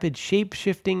of rapid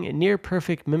shape-shifting,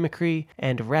 near-perfect mimicry,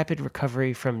 and rapid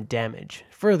recovery from damage.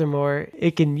 Furthermore,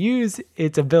 it can use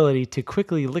its ability to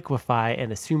quickly liquefy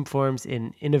and assume forms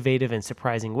in innovative and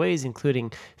surprising ways,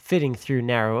 including fitting through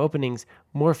narrow openings,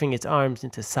 morphing its arms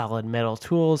into solid metal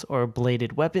tools or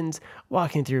bladed weapons,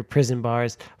 walking through prison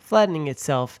bars, flattening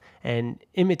itself, and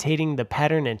imitating the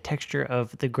pattern and texture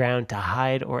of the ground to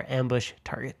hide or ambush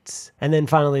targets. And then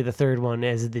finally, the third one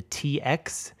is the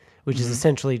TX, which is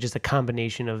essentially just a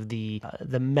combination of the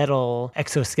metal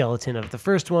exoskeleton of the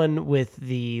first one with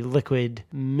the liquid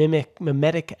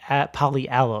mimetic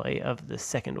polyalloy of the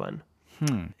second one.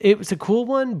 It was a cool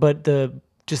one, but the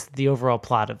overall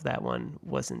plot of that one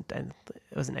wasn't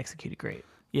executed great.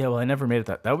 Yeah, well, I never made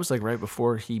it that was like right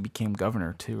before he became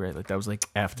governor too, right? Like that was like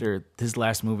after his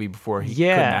last movie before he couldn't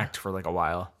act for like a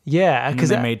while. Yeah, because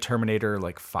they made Terminator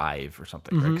like 5 or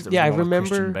something, right? 'Cause it was I the one with remember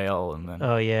Christian Bale, and then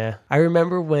Oh yeah, I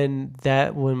remember when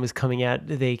that one was coming out.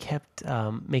 They kept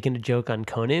making a joke on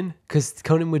Conan, because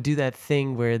Conan would do that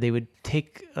thing where they would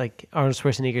take like Arnold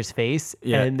Schwarzenegger's face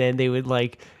and then they would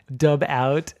like dub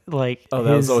out like that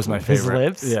was always my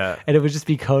favorite. His lips, Yeah, and it would just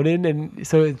be Conan, and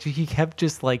so he kept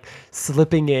just like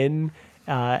slipping in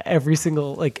every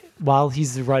single, like while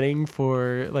he's running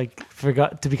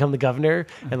forgot to become the governor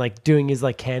and like doing his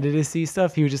like candidacy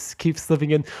stuff, he would just keep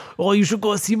slipping in, oh, you should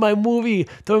go see my movie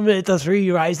Terminator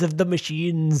 3 Rise of the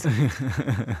Machines.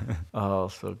 Oh,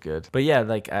 so good. But yeah,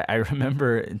 like I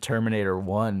remember in Terminator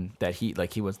 1 that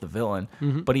he was the villain,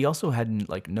 but he also had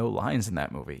like no lines in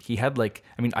that movie. He had like,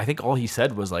 I mean, I think all he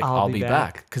said was like, I'll be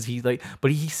back. Because he like,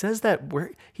 but he says that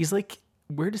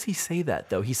where does he say that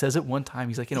though? He says it one time.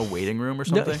 He's like in a waiting room or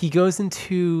something. No, he goes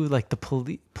into like the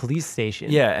police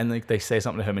station. Yeah, and like they say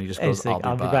something to him, and he just goes,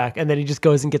 I'll be back. And then he just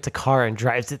goes and gets a car and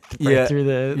drives it right through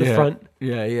the front.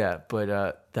 Yeah.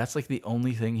 But that's like the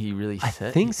only thing he really said.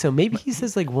 I think so. Maybe he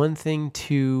says like one thing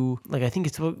to, like, I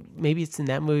think maybe it's in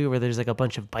that movie where there's like a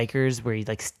bunch of bikers where he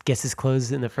like gets his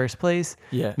clothes in the first place.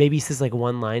 Yeah.Maybe he says like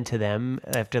one line to them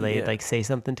after they like say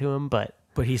something to him, but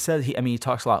he said he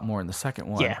talks a lot more in the second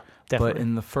one. Yeah, definitely. But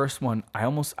in the first one,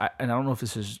 and I don't know if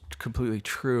this is completely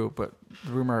true, but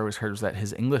the rumor I always heard was that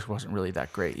his English wasn't really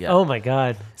that great yet. Oh my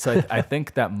God. So I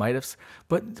think that might have,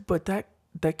 but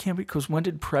that can't be, because when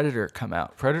did Predator come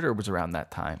out? Predator was around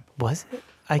that time. Was it?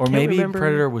 Or maybe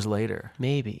Predator was later.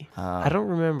 Maybe. I don't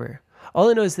remember. All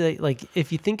I know is that like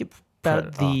if you think about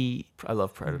I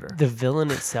love Predator. The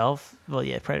villain itself. Well,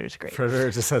 yeah, Predator's great.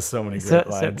 Predator just has so many great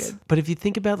lines. So good. But if you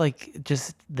think about like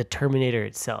just the Terminator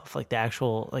itself, like the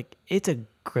actual, like it's a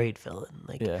great villain.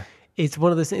 Like it's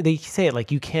one of those things, they say it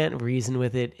like you can't reason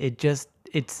with it.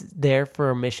 It's there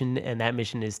for a mission, and that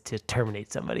mission is to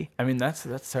terminate somebody. I mean, that's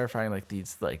terrifying. Like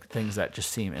these like things that just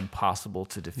seem impossible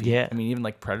to defeat. Yeah. I mean, even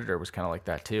like Predator was kind of like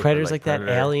that too. Predator's like Predator,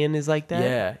 that. Alien is like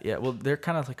that. Yeah. Well, they're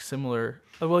kind of like similar.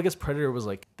 Well, I guess Predator was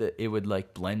like it would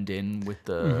like blend in with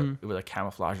it would like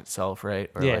camouflage itself, right?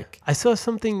 Or like I saw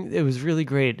something. It was really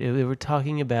great. They were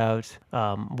talking about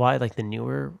why like the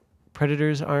newer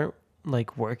Predators aren't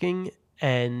like working.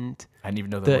 And I didn't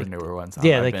even know there were newer ones.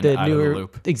 Like the newer,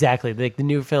 exactly. Like the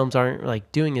newer films aren't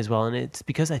like doing as well, and it's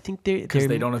because I think they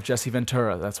don't have Jesse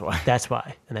Ventura. That's why. That's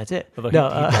why, and that's it. Although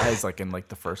he dies like in like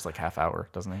the first like half hour,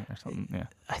 doesn't he, or something? Yeah.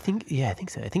 I think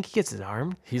so. I think he gets his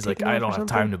arm. He's like, I don't have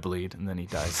time to bleed, and then he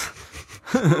dies.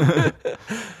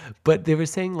 But they were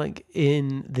saying like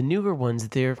in the newer ones,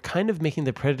 they're kind of making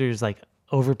the Predators like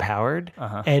overpowered,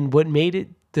 and what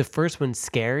made the first one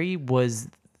scary was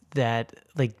that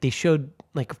like they showed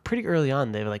like pretty early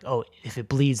on, they were like, oh, if it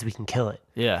bleeds, we can kill it.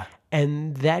 Yeah.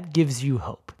 And that gives you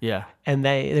hope. Yeah. And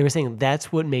they were saying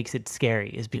that's what makes it scary,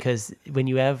 is because when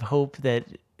you have hope that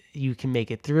you can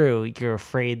make it through, you're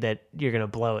afraid that you're going to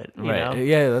blow it. You know?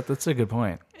 Yeah, that's a good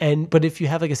point. But if you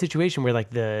have like a situation where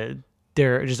like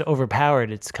they're just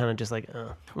overpowered, it's kind of just like,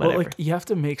 whatever. Well, like you have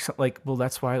to make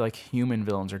that's why like human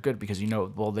villains are good, because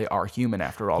they are human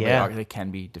after all. Yeah. They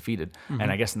can be defeated. Mm-hmm.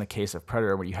 And I guess in the case of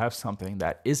Predator, when you have something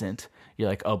that isn't, you're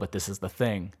like, oh, but this is the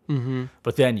thing. Mm-hmm.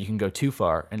 But then you can go too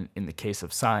far, and in the case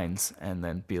of Signs, and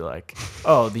then be like,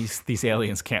 oh, these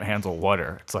aliens can't handle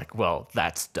water. It's like, well,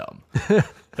 that's dumb.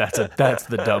 That's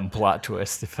the dumb plot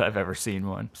twist if I've ever seen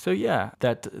one. So yeah,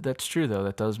 that's true though.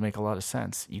 That does make a lot of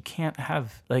sense. You can't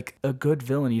have like a good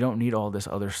villain. You don't need all this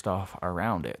other stuff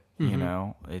around it. Mm-hmm. You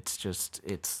know, it's just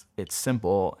it's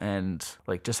simple, and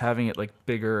like just having it like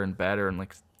bigger and better and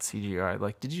like CGI.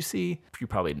 Like, did you see? You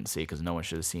probably didn't see, because no one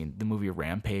should have seen the movie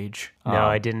Rampage. No,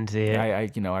 I didn't see it.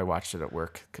 I watched it at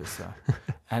work because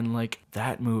and like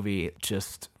that movie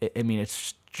just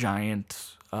it's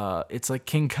giant. It's like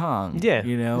King Kong. Yeah,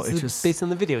 it's just based on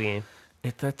the video game.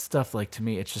 That stuff, like, to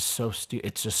me, it's just so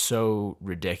it's just so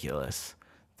ridiculous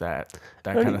that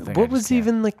kind of thing. What was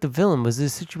even like the villain? Was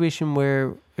this a situation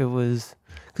where it was?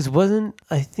 Because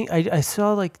I think I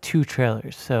saw like 2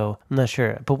 trailers, so I'm not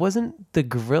sure. But wasn't the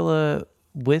gorilla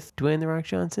with Dwayne The Rock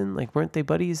Johnson? Like, weren't they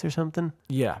buddies or something?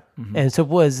 Yeah. Mm-hmm. And so it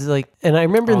was like, and I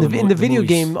remember in the video movies.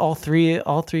 game, all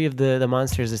three of the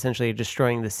monsters essentially are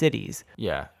destroying the cities.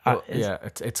 Yeah.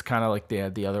 It's kind of like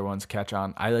the other ones catch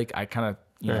on. I kind of,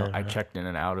 I checked in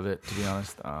and out of it, to be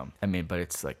honest. I mean, but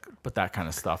it's like, but that kind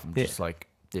of stuff, I'm just like,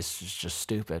 this is just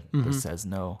stupid. This says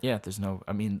no. Yeah, there's no,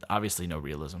 I mean, obviously no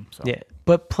realism. So. Yeah.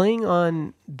 But playing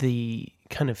on the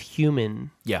kind of human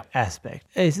aspect.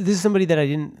 This is somebody that I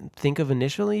didn't think of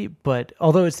initially, but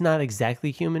although it's not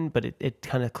exactly human, but it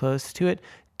kind of close to it.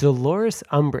 Dolores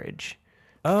Umbridge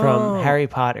from Harry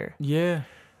Potter. Yeah.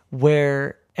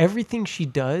 Where everything she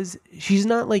does, she's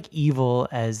not like evil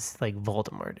as like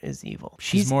Voldemort is evil.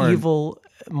 She's evil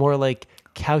more like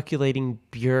calculating,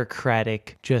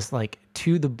 bureaucratic, just like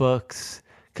to the books,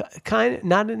 kind of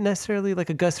not necessarily like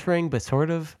a Gus Fring, but sort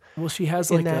of. Well, she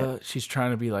has like she's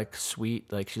trying to be like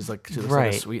sweet, like she's like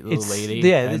a sweet little lady.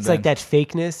 Yeah, it's like that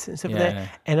fakeness and stuff like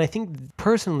that. And I think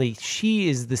personally, she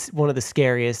is one of the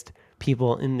scariest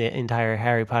people in the entire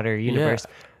Harry Potter universe.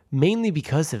 Yeah. Mainly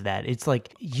because of that. It's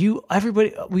like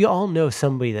we all know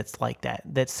somebody that's like that.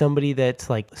 That's somebody that's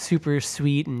like super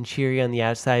sweet and cheery on the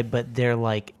outside, but they're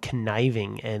like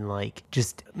conniving and like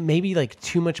just maybe like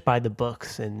too much by the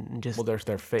books and just. Well,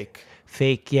 they're fake.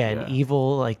 Fake, and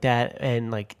evil like that.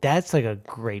 And like, that's like a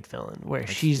great villain where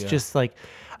she's just like,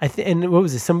 and what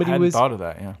was it? Somebody I hadn't thought of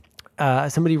that, yeah.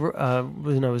 Somebody,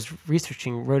 when I was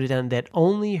researching, wrote it down that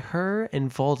only her and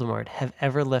Voldemort have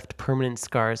ever left permanent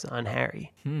scars on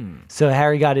Harry. So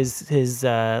Harry got his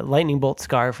lightning bolt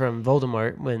scar from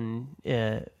Voldemort when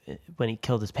he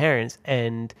killed his parents,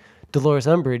 and Dolores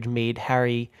Umbridge made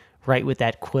Harry write with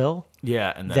that quill.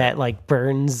 Yeah, and that like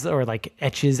burns or like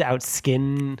etches out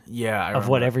skin. Of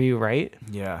whatever you write.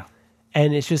 Yeah,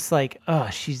 and it's just like, oh,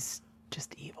 she's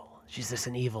just evil. She's just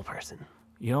an evil person.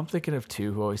 You know, I'm thinking of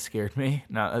two who always scared me.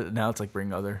 Now it's like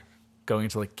going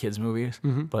into like kids movies.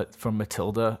 But from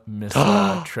Matilda, Miss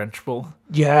Trenchbull.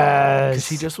 Yes, because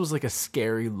she just was like a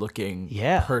scary looking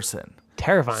person,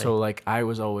 terrifying. So like I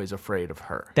was always afraid of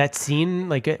her. That scene,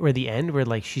 like where the end, where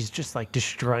like she's just like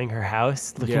destroying her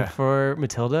house looking for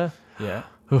Matilda. Yeah.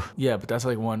 Yeah, but that's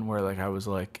like one where like I was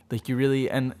like you really,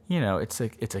 and you know, it's a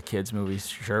kids movie,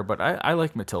 sure, but I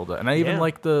like Matilda, and I even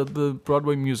like the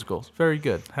Broadway musical. Very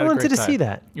good. I wanted to see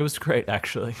that. It was great,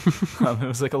 actually. It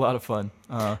was like a lot of fun.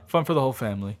 Fun for the whole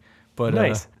family. But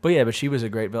nice. But she was a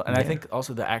great villain, and I think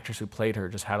also the actress who played her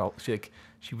just had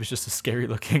she was just a scary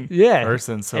looking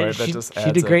person. So that just adds.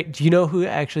 She did great. Do you know who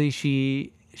actually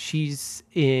she's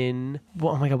in?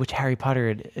 Well, oh my God, which Harry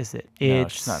Potter is it? No,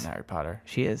 she's not in Harry Potter.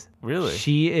 She is. Really?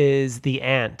 She is the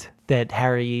aunt that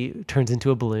Harry turns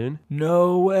into a balloon.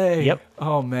 No way. Yep.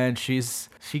 Oh man, she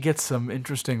gets some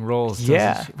interesting roles.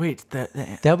 Yeah. Wait,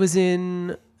 that was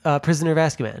in Prisoner of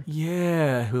Azkaban.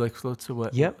 Yeah, who like floats away.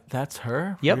 Yep. That's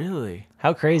her? Yep. Really?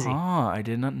 How crazy. Oh, I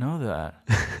did not know that.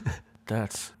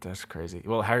 That's crazy.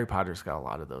 Well, Harry Potter's got a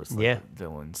lot of those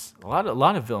villains. A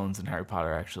lot of villains in Harry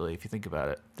Potter, actually, if you think about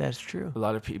it. That's true. A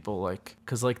lot of people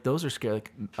because those are scary.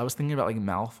 Like I was thinking about like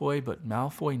Malfoy, but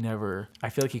Malfoy never. I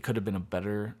feel like he could have been a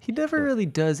better. He never really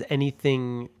does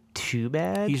anything too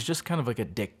bad. He's just kind of like a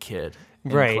dick kid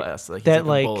in class. Like he's that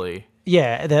like a bully.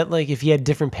 Yeah, that like if he had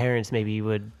different parents, maybe he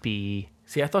would be.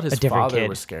 See, I thought his father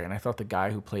was scary, and I thought the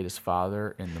guy who played his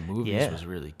father in the movies was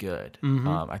really good.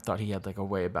 I thought he had like a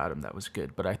way about him that was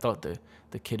good, but I thought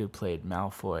the kid who played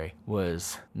Malfoy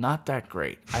was not that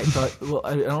great. I thought, well,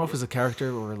 I don't know if it was a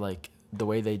character or like the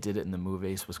way they did it in the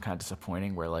movies was kind of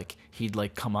disappointing, where like he'd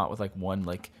like come out with like one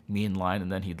like mean line and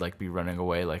then he'd like be running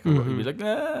away, like he'd be like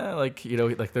like, you know,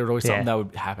 like there would always something that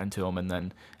would happen to him, and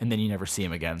then you never see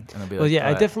him again, and I'd be like,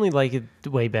 I definitely like it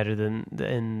way better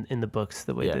than in the books,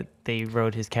 the way that they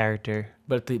wrote his character.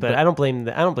 But I don't blame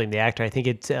the actor. I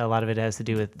think a lot of it has to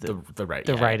do with the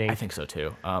writing. I think so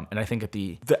too. And I think at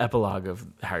the epilogue of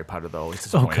Harry Potter, though, always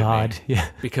disappointed me. Yeah.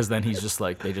 Because then he's just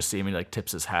like, they just see him, he like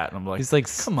tips his hat, and I'm like, he's like,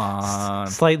 come on,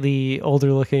 slightly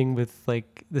older looking with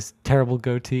like this terrible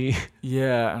goatee.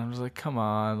 Yeah, and I'm just like, come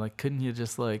on, like, couldn't you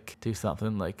just like do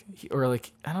something like, or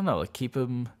like, I don't know, like keep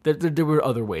him. There were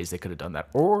other ways they could have done that.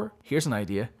 Or here's an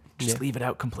idea. Just leave it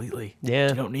out completely. Yeah.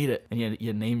 You don't need it. And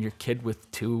you name your kid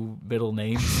with 2 middle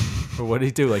names. Or what do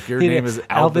you do? Like, your name is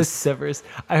Albus Severus.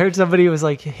 I heard somebody was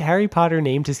like, Harry Potter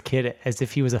named his kid as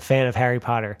if he was a fan of Harry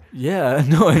Potter. Yeah,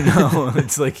 no, I know.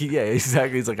 It's like, yeah,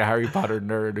 exactly. It's like a Harry Potter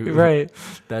nerd. Right.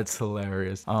 That's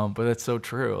hilarious. But that's so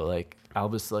true. Like,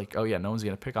 Albus, like, oh yeah, no one's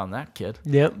going to pick on that kid.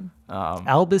 Yep.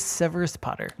 Albus Severus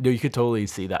Potter. No, you could totally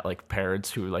see that, like, parents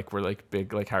who like were like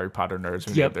big like Harry Potter nerds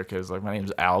who named their kids like, my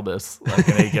name's Albus, like,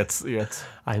 and he gets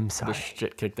I'm sorry, the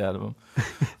shit kicked out of him.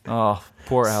 Oh,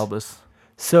 poor Albus.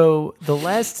 So the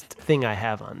last thing I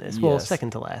have on this, well, Yes. second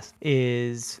to last,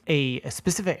 is a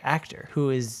specific actor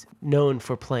who is known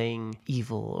for playing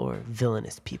evil or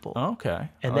villainous people. Okay.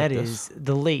 And I like that this. is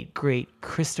the late, great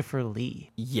Christopher Lee.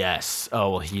 Yes.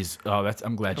 Oh, well,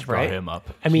 I'm glad you brought Right? him up.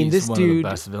 I mean, He's this one dude- of the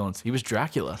best villains. He was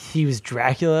Dracula. He was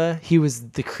Dracula. He was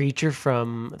the creature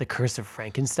from The Curse of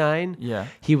Frankenstein. Yeah.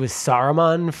 He was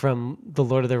Saruman from the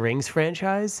Lord of the Rings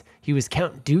franchise. He was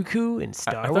Count Dooku in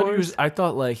Star Wars. I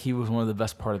thought like he was one of the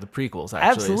best part of the prequels.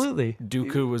 Actually, Absolutely.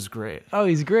 Dooku was great. Oh,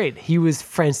 he's great. He was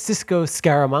Francisco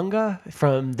Scaramanga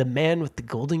from The Man with the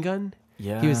Golden Gun.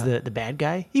 Yeah. He was the bad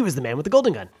guy. He was the man with the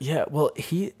golden gun. Yeah, well,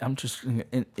 I'm just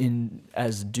in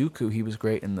as Dooku, he was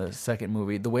great in the second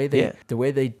movie. The way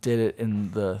they did it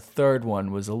in the third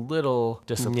one was a little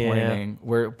disappointing.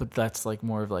 But that's like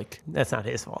more of like, That's not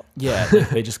his fault. yeah, like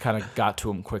they just kind of got to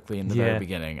him quickly in the Yeah. very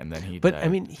beginning, and then he. But died. I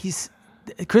mean,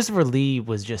 Christopher Lee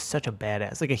was just such a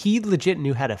badass. Like he legit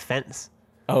knew how to fence.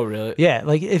 oh really? Yeah,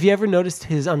 like if you ever noticed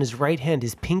on his right hand,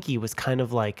 his pinky was kind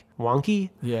of like wonky.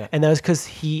 Yeah. And that was because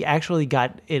he actually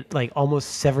got it like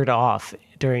almost severed off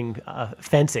during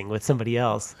fencing with somebody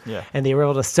else. Yeah. And they were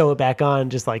able to sew it back on,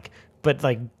 just like, but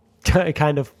like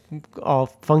kind of all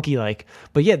funky like.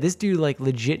 But yeah, this dude like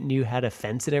legit knew how to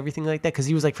fence and everything like that because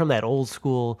he was like from that old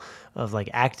school of like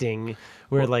acting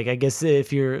where like I guess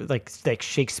if you're like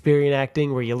Shakespearean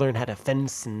acting where you learn how to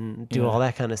fence and do all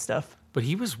that kind of stuff. But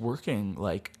he was working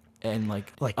like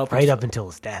Right up until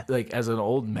his death. like as an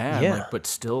old man, Yeah. like, but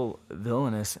still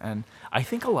villainous. And I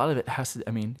think a lot of it has to.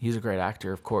 I mean, he's a great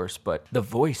actor, of course, but the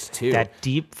voice too. That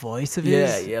deep voice of yeah,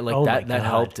 his. yeah, like Oh my that God.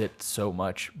 helped it so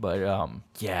much. But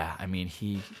yeah, I mean,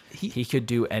 he could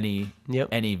do any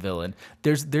villain.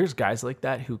 There's guys like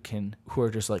that who are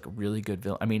just like really good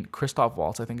villain. I mean, Christoph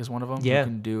Waltz, I think, is one of them. Yeah. Who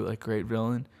can do like great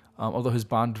villain. Although his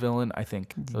Bond villain, I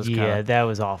think, was That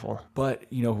was awful. But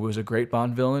you know, who was a great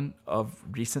Bond villain of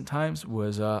recent times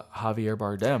was Javier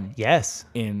Bardem Yes.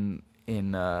 in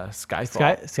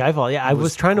Skyfall. Skyfall. Yeah, I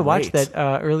was trying to watch great.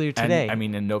 that earlier today. And, I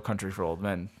mean, in No Country for Old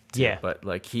Men. Too, Yeah. But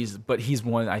like he's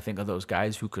one, I think, of those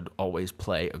guys who could always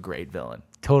play a great villain.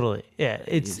 Totally. Yeah,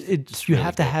 it's you really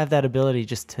have to have that ability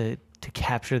just to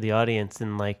capture the audience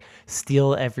and like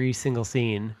steal every single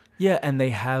scene. Yeah, and they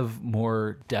have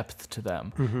more depth to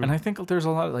them. Mm-hmm. And I think there's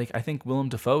a lot of I think Willem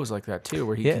Dafoe is like that too,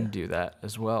 where he can do that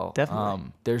as well.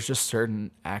 Definitely. There's just certain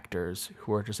actors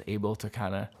who are just able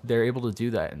to they're able to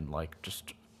do that in like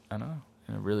just, I don't know,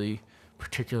 in a really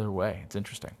particular way. It's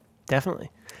interesting. Definitely.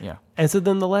 Yeah. And so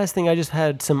then the last thing, I just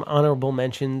had some honorable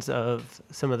mentions of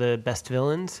some of the best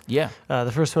villains. Yeah.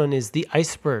 The first one is the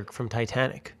iceberg from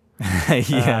Titanic.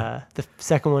 Yeah. The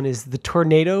second one is the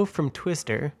tornado from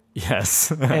Twister.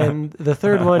 Yes. And the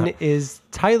third one is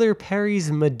Tyler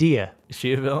Perry's Medea. Is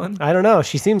she a villain? I don't know.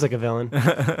 She seems like a villain.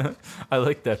 I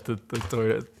like that.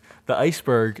 The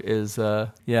iceberg is, yeah.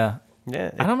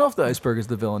 Yeah. I don't know if the iceberg is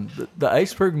the villain. The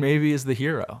iceberg maybe is the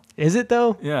hero. Is it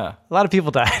though? Yeah. A lot of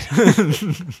people died.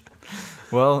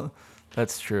 Well,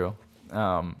 that's true.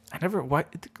 Why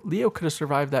Leo could have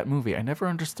survived that movie. I never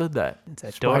understood that. It's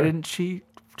that Why door. didn't she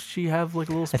have like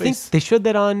a little I think space? they showed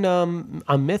that on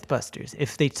Mythbusters.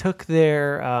 If they took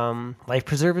their life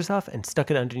preservers off and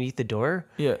stuck it underneath the door,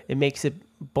 Yeah. it makes it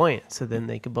buoyant, so then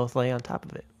they could both lay on top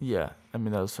of it. Yeah. I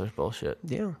mean, that was such bullshit.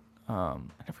 Yeah. I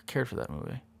never cared for that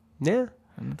movie. Yeah.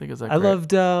 I didn't think it was that I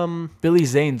great. loved Billy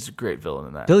Zane's a great villain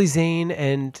in that. Billy Zane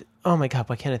and, oh my God,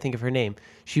 why can't I think of her name?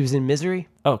 She was in Misery.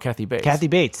 Oh, Kathy Bates. Kathy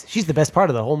Bates. She's the best part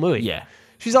of the whole movie. Yeah.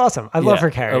 She's awesome. I love Yeah.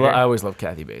 her character. I always love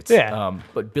Kathy Bates. Yeah.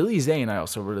 But Billy Zane, I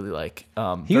also really like.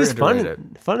 He was fun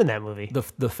in that movie.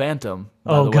 The Phantom.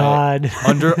 by Oh, the way. God.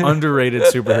 Underrated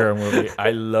superhero movie.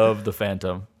 I love The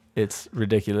Phantom. It's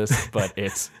ridiculous, but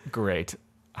it's great.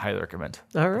 Highly recommend.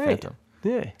 All The right. Phantom.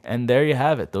 Yeah. And there you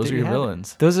have it. Those There are you your have it.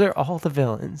 villains. Those are all the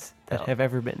villains that Yeah. have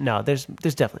ever been. No, there's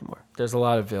definitely more. There's a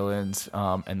lot of villains,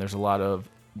 and there's a lot of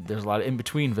in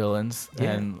between villains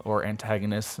Yeah. or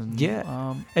antagonists. And,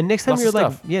 Yeah. And next time lots you're of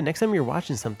like, stuff. next time you're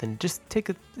watching something, just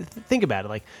think about it.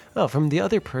 Like, oh, from the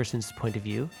other person's point of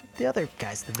view, the other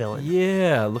guy's the villain.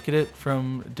 Yeah, look at it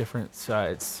from different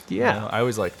sides. You Yeah. know, I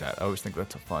always like that. I always think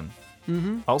that's a fun.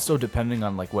 Mm-hmm. Also, depending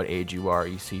on like what age you are,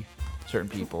 you see certain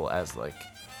people as like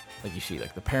you see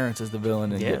like the parents as the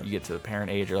villain, and Yeah. you get to the parent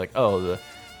age, you're like, oh,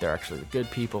 they're actually the good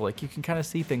people. Like you can kind of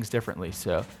see things differently.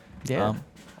 So Yeah.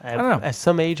 I don't know. At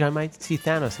some age, I might see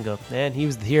Thanos and go, man, he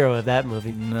was the hero of that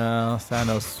movie. no,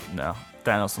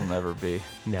 Thanos will never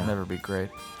be great.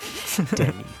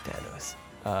 Damn you, Thanos.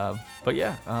 But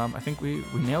yeah, I think we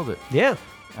nailed it. Yeah.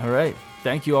 All right,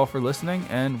 thank you all for listening,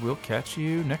 and we'll catch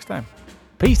you next time.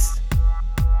 Peace.